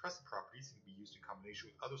antidepressant properties and can be used in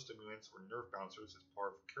combination with other stimulants or nerve bouncers as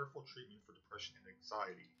part of careful treatment for depression and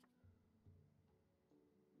anxiety.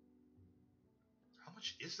 How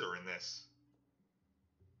much is there in this?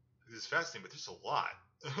 This is fascinating, but there's a lot.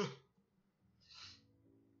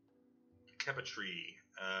 Kepa tree,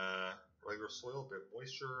 regular soil, a bit of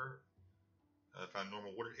moisture, found in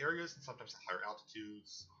normal wooded areas and sometimes at higher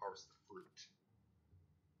altitudes. Harvest the fruit.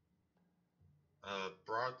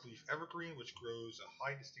 Broadleaf evergreen, which grows a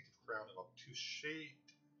high distinctive crown of obtuse-shaped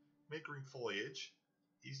mid-green foliage,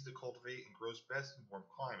 easy to cultivate and grows best in warm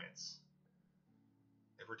climates.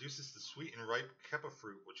 It produces the sweet and ripe kepa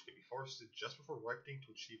fruit, which can be harvested just before ripening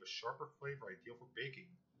to achieve a sharper flavor ideal for baking.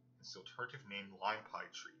 It's the alternative named lime pie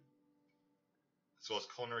tree. As well as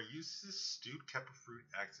culinary uses, stewed kepa fruit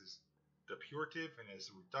acts as depurative and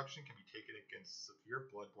as a reduction can be taken against severe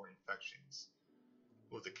bloodborne infections.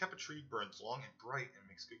 With the kepa tree burns long and bright and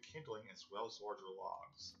makes good kindling as well as larger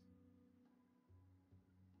logs.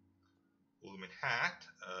 Lumen hat,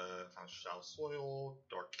 found shallow soil,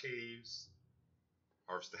 dark caves.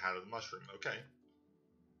 Harvest the hat of the mushroom. Okay.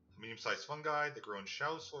 Medium-sized fungi that grow in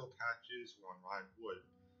shallow soil patches or on rotted wood,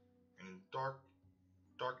 and in dark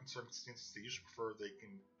circumstances they usually prefer they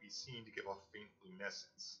can be seen to give off faint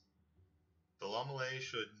luminescence. The lamelae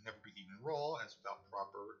should never be eaten raw, as without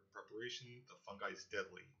proper preparation, the fungi is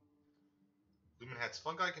deadly. Lumen hat's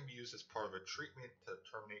fungi can be used as part of a treatment to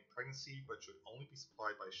terminate pregnancy, but should only be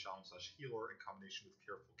supplied by a shaman/healer in combination with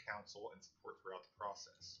careful counsel and support throughout the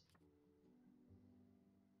process.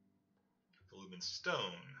 The lumen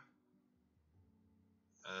stone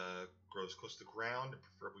grows close to the ground and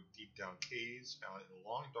preferably deep down caves, found in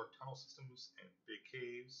long dark tunnel systems and big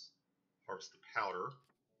caves. Harvest the powder.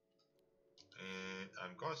 And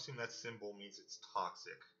I'm going to assume that symbol means it's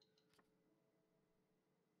toxic.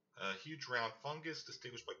 A huge round fungus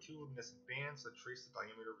distinguished by two luminescent bands that trace the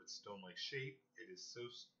diameter of its stone-like shape. It is so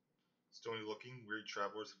stony looking, weary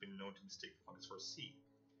travelers have been known to mistake the fungus for a seed,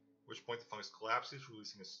 at which point the fungus collapses,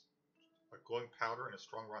 releasing a glowing powder and a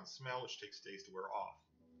strong rotten smell which takes days to wear off.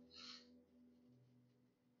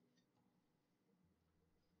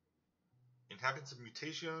 Inhabitants of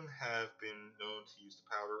Mutazione have been known to use the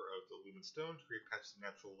powder of the lumen stone to create patches of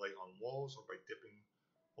natural light on walls, or by dipping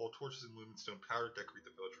whole torches in lumen stone powder to decorate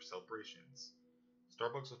the village for celebrations.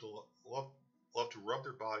 Starbugs love to rub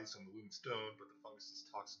their bodies on the lumen stone, but the fungus is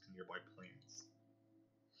toxic to nearby plants.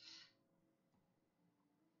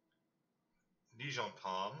 Dijon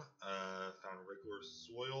palm, found in regular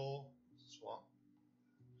soil,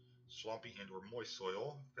 swampy and or moist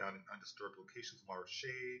soil, found in undisturbed locations with moderate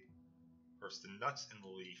shade. Harvest the nuts and the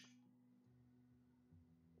leaf.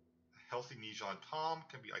 healthy Nijon palm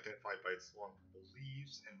can be identified by its long purple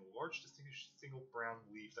leaves and the large distinguished single brown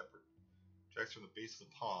leaf that projects from the base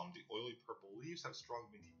of the palm. The oily purple leaves have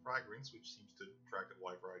strong minty fragrance, which seems to attract a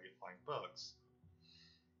wide variety of flying bugs.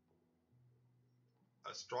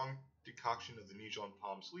 A strong decoction of the Nijon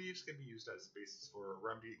palm's leaves can be used as a basis for a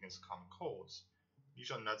remedy against common colds.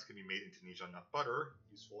 Nijon nuts can be made into Nijon nut butter,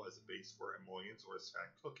 useful as a base for emollients or as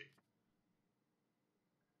fat in cooking.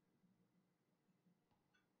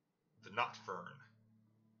 The knot fern.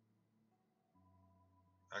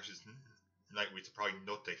 Actually, it's nightweed, it's probably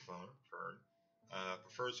note fern.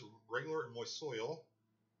 Prefers regular and moist soil,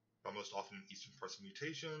 but most often in eastern parts of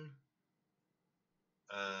Mutation.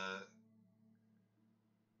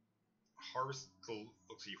 Harvest the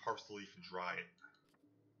leaf and dry it.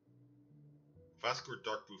 Vascular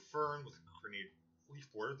dark blue fern with a crenate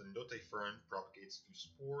leaf border, the note fern propagates through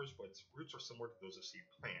spores, but its roots are similar to those of seed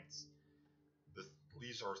plants. The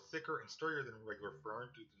leaves are thicker and sturdier than regular fern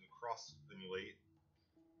due to the cross-venulate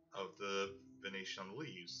of the venation on the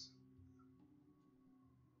leaves.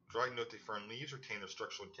 Dried note fern leaves retain their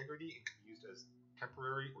structural integrity and can be used as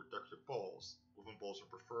temporary or decorative bowls. Woven bowls are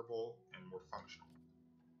preferable and more functional.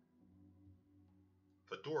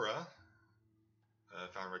 Fedora,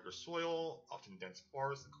 found in regular soil, often dense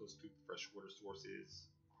forests and close to fresh water sources.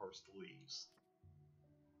 Harvest the leaves.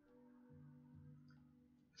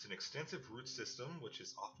 It's an extensive root system, which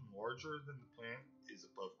is often larger than the plant is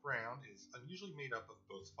above ground. It is unusually made up of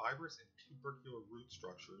both fibrous and tubercular root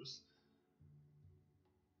structures.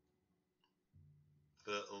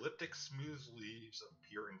 The elliptic, smooth leaves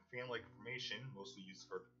appear in fan-like formation, mostly used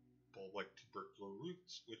for bulb-like tubercular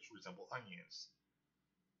roots, which resemble onions.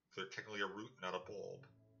 So they're technically a root, not a bulb.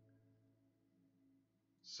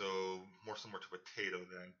 So more similar to a potato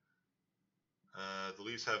then. The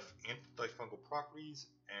leaves have antifungal properties,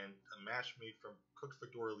 and a mash made from cooked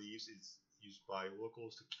fedora leaves is used by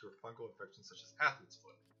locals to cure fungal infections such as athlete's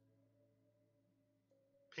foot.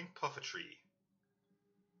 Pink puffertree.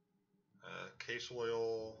 Cave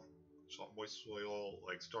soil, moist soil,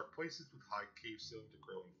 likes dark places with high cave ceiling to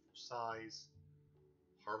grow in full size.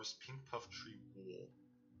 Harvest pink puffertree wool.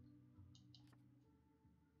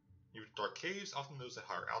 Even dark caves, often those at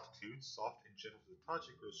higher altitudes, soft and gentle to the touch,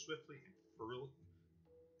 it grows swiftly and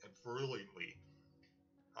virulently.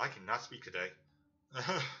 I cannot speak today.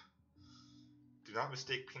 Do not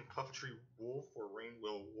mistake pink puffertree wool for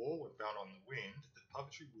rainbow wool when found on the wind. The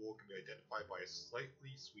puffertree wool can be identified by a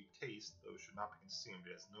slightly sweet taste, though should not be consumed.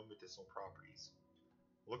 It has no medicinal properties.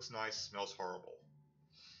 Looks nice, smells horrible.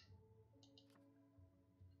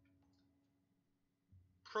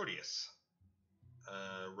 Proteus.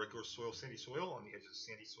 Regular soil, sandy soil on the edges of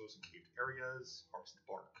sandy soils and caved areas. Harvest the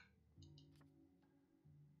bark.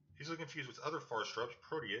 Easily confused with other forest shrubs,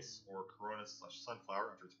 Proteus, or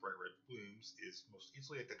Corona/sunflower after its bright red blooms, is most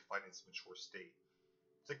easily identified in its mature state.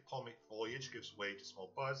 Thick palmate foliage gives way to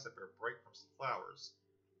small buds that bear bright crimson flowers.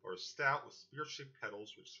 Flowers stout with spear-shaped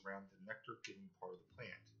petals which surround the nectar-giving part of the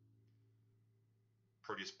plant.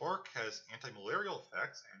 Proteus bark has anti-malarial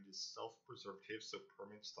effects and is self-preservative, so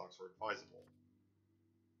permanent stocks are advisable.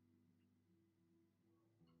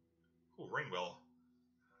 Ooh, rainwell.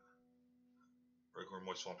 Regular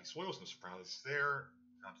moist swampy soils, no surprises there.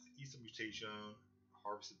 Found to the east of Mutation,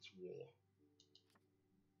 harvest its wool.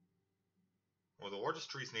 One of the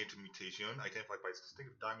largest trees native to Mutation, identified by its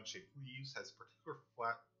distinctive diamond-shaped leaves, has a particular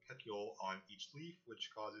flat petal on each leaf,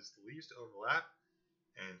 which causes the leaves to overlap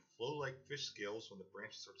and flow like fish scales when the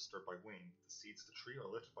branches are disturbed by wind. The seeds of the tree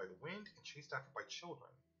are lifted by the wind and chased after by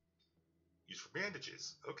children. Used for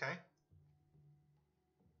bandages. Okay.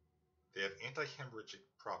 They have anti-hemorrhagic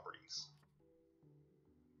properties.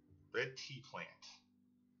 Red tea plant.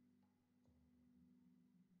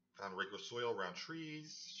 Found in regular soil around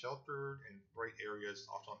trees, sheltered in bright areas,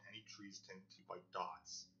 often on any trees tend to by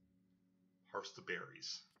dots. Harvest the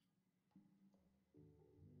berries.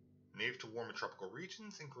 Native to warm and tropical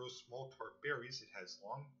regions and grows small tart berries, it has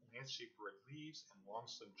long lance-shaped red leaves and long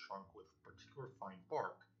slim trunk with particular fine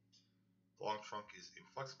bark. The long trunk is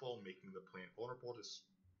inflexible, making the plant vulnerable to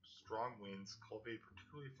strong winds, cultivated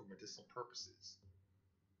particularly for medicinal purposes.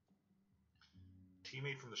 Tea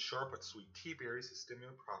made from the sharp but sweet tea berries has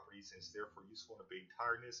stimulant properties and is therefore useful in abating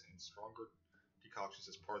tiredness and stronger decoctions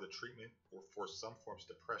as part of the treatment or for some forms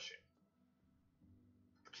of depression.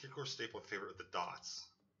 A particular staple and favorite of the dots.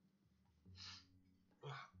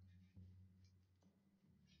 I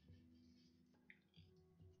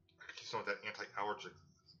could use some of that anti-allergic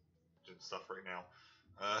stuff right now.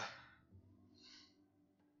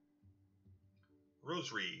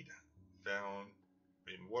 Rose reed, found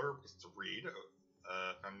in water because it's a reed,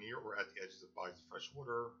 found near or at the edges of bodies of fresh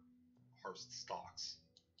water. harvest the stalks.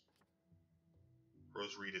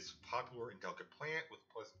 Rosereed is a popular and delicate plant with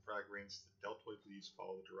pleasant fragrance. The deltoid leaves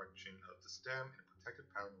follow the direction of the stem in a protected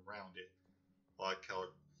pattern around it.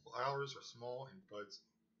 Light-colored flowers are small and buds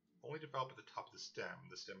only develop at the top of the stem.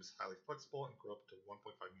 The stem is highly flexible and grows up to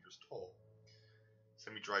 1.5 meters tall.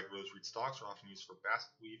 Semi-dried rosereed stalks are often used for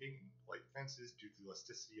basket weaving and light fences due to the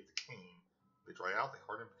elasticity of the cane. When they dry out, they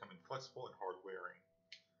harden and become inflexible and hard wearing.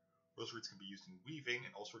 Rosereeds can be used in weaving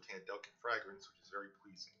and also retain a delicate fragrance, which is very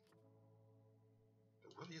pleasing.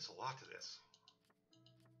 There really is a lot to this.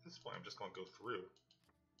 At this point, I'm just going to go through.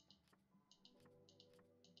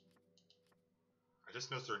 I just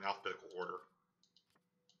noticed they're in alphabetical order.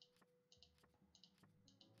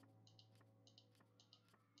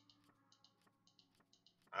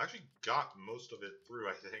 I actually got most of it through,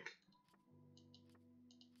 I think.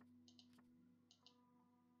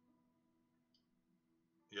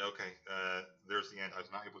 Yeah, okay. There's the end. I was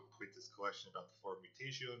not able to complete this collection about the Flora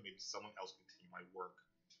Mutazione. Maybe someone else can continue my work.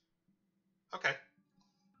 Okay.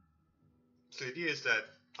 So the idea is that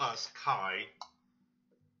Kai,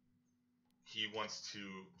 he wants to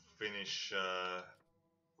finish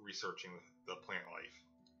researching the plant life.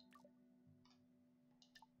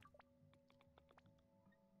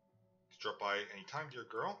 Drop by anytime, dear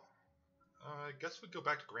girl. I guess we go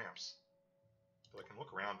back to Gramps. But I can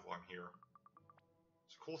look around while I'm here.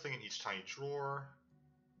 There's a cool thing in each tiny drawer.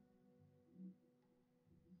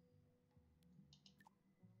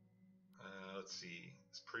 Let's see.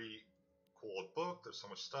 It's a pretty cool old book. There's so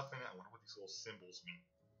much stuff in it. I wonder what these little symbols mean.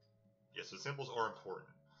 Yes, the symbols are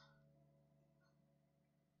important.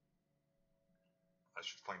 I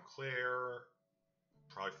should find Claire.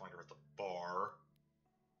 Probably find her at the bar.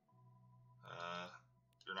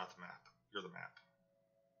 You're not the map. You're the map.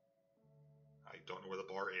 I don't know where the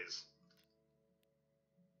bar is.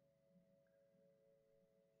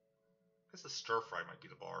 I guess the stir fry might be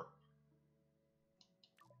the bar.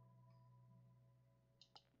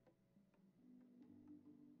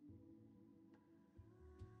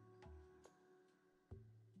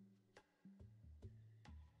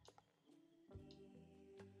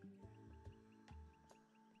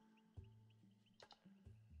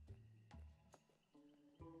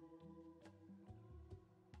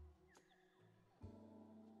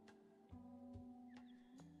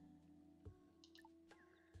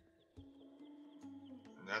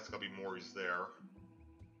 And that's gotta be Maury's there.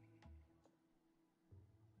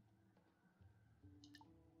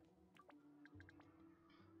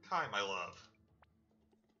 Kai, my love.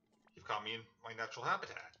 You've caught me in my natural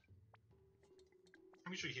habitat.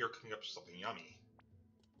 I'm usually here cooking up something yummy.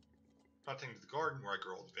 Not taking to the garden where I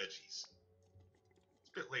grow all the veggies.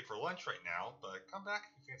 It's a bit late for lunch right now, but come back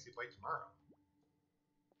if you fancy a bite tomorrow.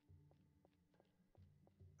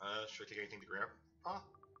 Should I take anything to Grandpa?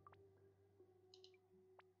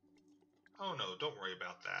 Oh no, don't worry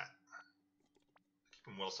about that. I keep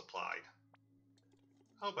him well supplied.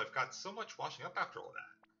 Oh, but I've got so much washing up after all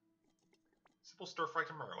that. Simple stir fry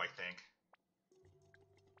tomorrow, I think.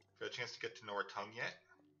 Got a chance to get to know our tongue yet?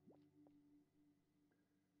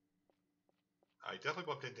 I definitely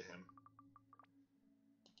bumped into him.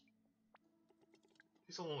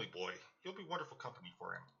 He's a lonely boy. You'll be wonderful company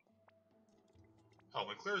for him. Oh,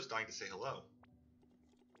 and Claire's dying to say hello.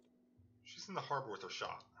 She's in the harbor with her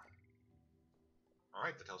shop.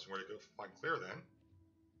 Alright, that tells me where to go find Claire then.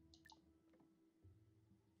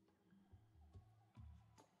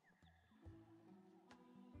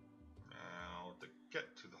 Now, to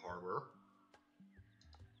get to the harbor...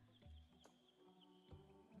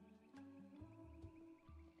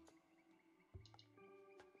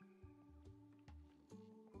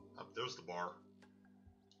 Oh, there's the bar.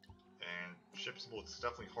 And ship symbol, it's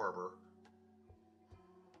definitely harbor.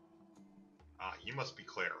 Ah, you must be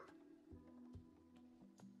Claire.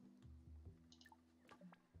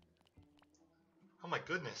 Oh my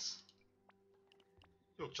goodness.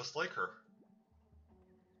 You look just like her.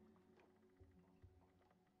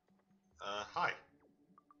 Hi.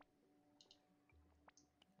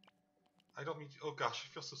 I don't mean to... Oh gosh,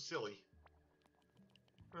 I feel so silly.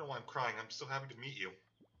 I don't know why I'm crying. I'm so happy to meet you.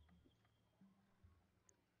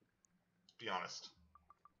 Be honest.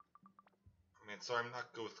 Oh man, sorry, I'm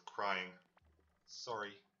not good with crying.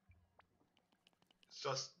 Sorry. It's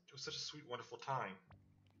just... It was such a sweet, wonderful time.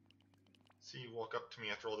 Seeing you walk up to me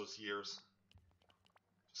after all those years.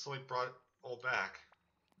 Just suddenly brought it all back.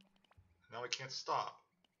 Now I can't stop.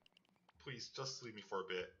 Please, just leave me for a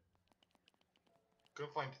bit. Go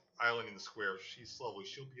find Island in the square. She's lovely.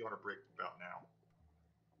 She'll be on her break about now.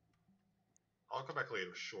 I'll come back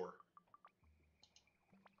later, sure.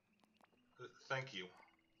 Thank you.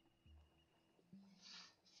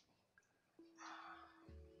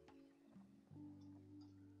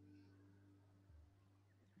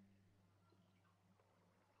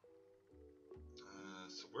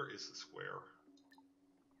 where is the square?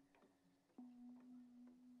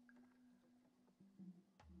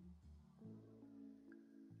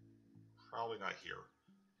 Probably not here.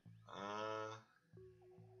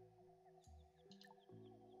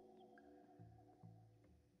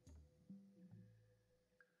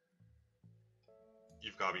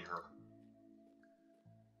 You've got to be her.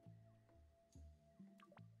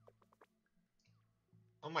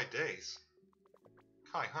 Oh my days.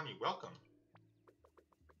 Kai, honey, welcome.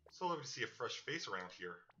 So lovely to see a fresh face around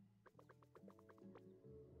here.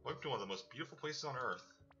 Welcome to one of the most beautiful places on Earth.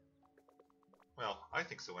 Well, I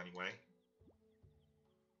think so anyway.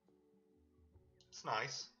 It's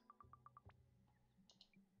nice.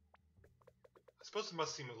 I suppose it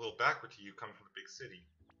must seem a little backward to you coming from the big city.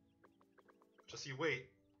 Just you wait,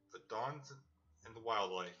 the dawns and the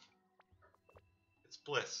wildlife. It's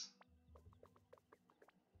bliss.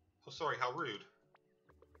 Oh sorry, how rude.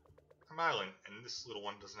 I'm Island, and this little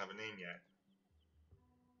one doesn't have a name yet.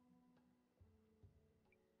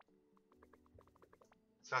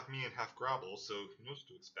 It's half me and half Grobble, so who knows what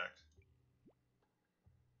to expect.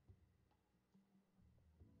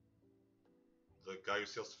 The guy who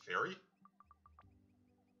sails the ferry? You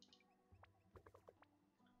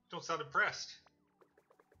don't sound impressed.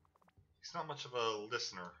 He's not much of a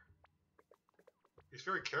listener. He's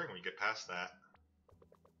very caring when you get past that.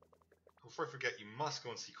 Before I forget, you must go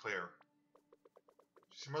and see Claire.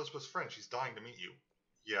 She's your mother's best friend. She's dying to meet you.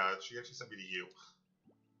 Yeah, she actually sent me to you.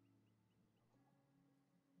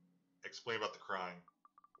 Explain about the crying.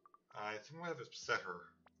 I think I might have upset her.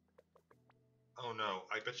 Oh no,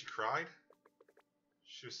 I bet she cried?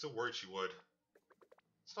 She was so worried she would.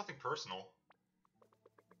 It's nothing personal.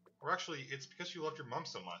 Or actually, it's because you loved your mom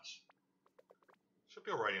so much. She'll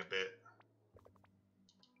be alright in a bit.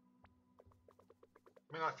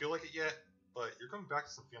 May not feel like it yet, but you're going back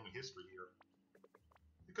to some family history here.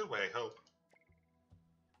 In a good way, I hope.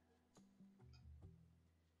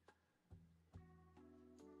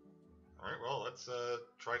 Alright, well, let's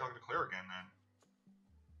try talking to Claire again then.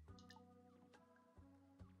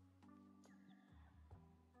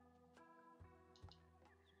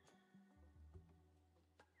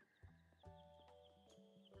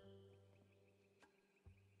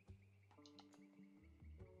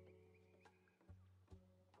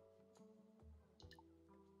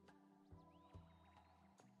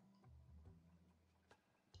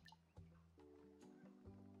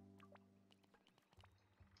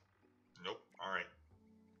 Nope, alright.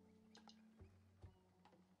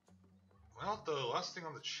 Well, the last thing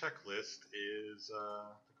on the checklist is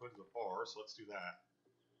to go to the bar, so let's do that.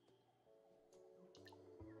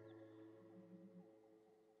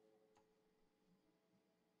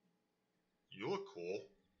 You look cool.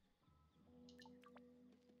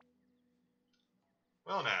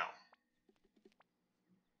 Well now.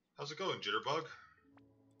 How's it going, Jitterbug?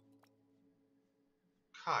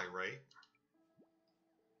 Kai, right?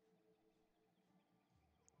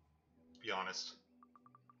 Be honest.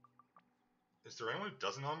 Is there anyone who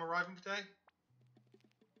doesn't know I'm arriving today?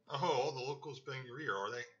 Oh, all the locals bang your ear,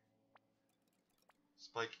 are they?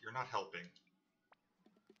 Spike, you're not helping.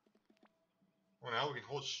 Well now, we can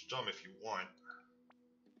hold Stum if you want.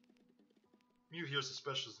 Mew here's a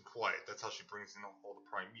specialist in quiet. That's how she brings in all the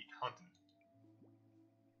prime meat hunting.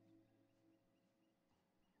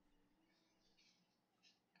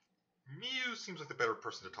 Mew seems like the better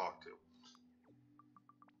person to talk to.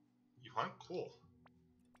 You hunt? Cool.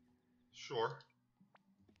 Sure.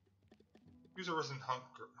 Mew's a resident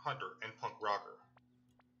hunter and punk rocker.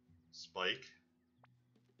 Spike?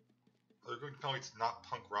 Are they going to tell me it's not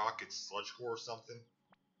punk rock, it's sludgecore or something?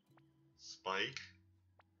 Spike?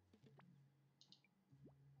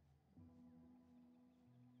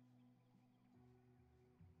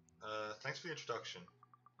 Thanks for the introduction.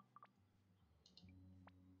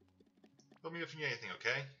 Let me know if you need anything,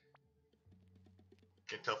 okay?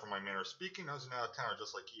 Can't tell from my manner of speaking, I was an out-of-towner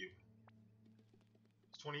just like you.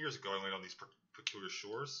 It's 20 years ago I landed on these peculiar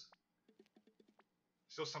shores.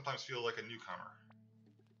 Still sometimes feel like a newcomer.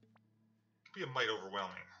 It can be a mite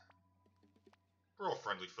overwhelming. We're all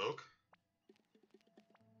friendly folk.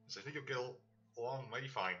 So I think you'll get along mighty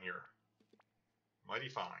fine here. Mighty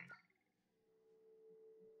fine.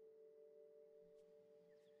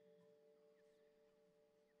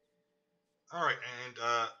 Alright, and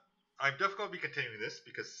I'm definitely going to be continuing this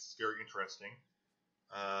because it's very interesting.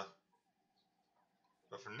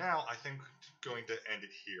 But for now, I think I'm going to end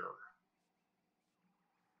it here.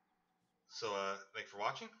 So, thanks for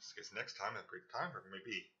watching. See you guys next time. Have a great time, wherever it may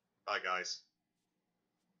be. Bye, guys.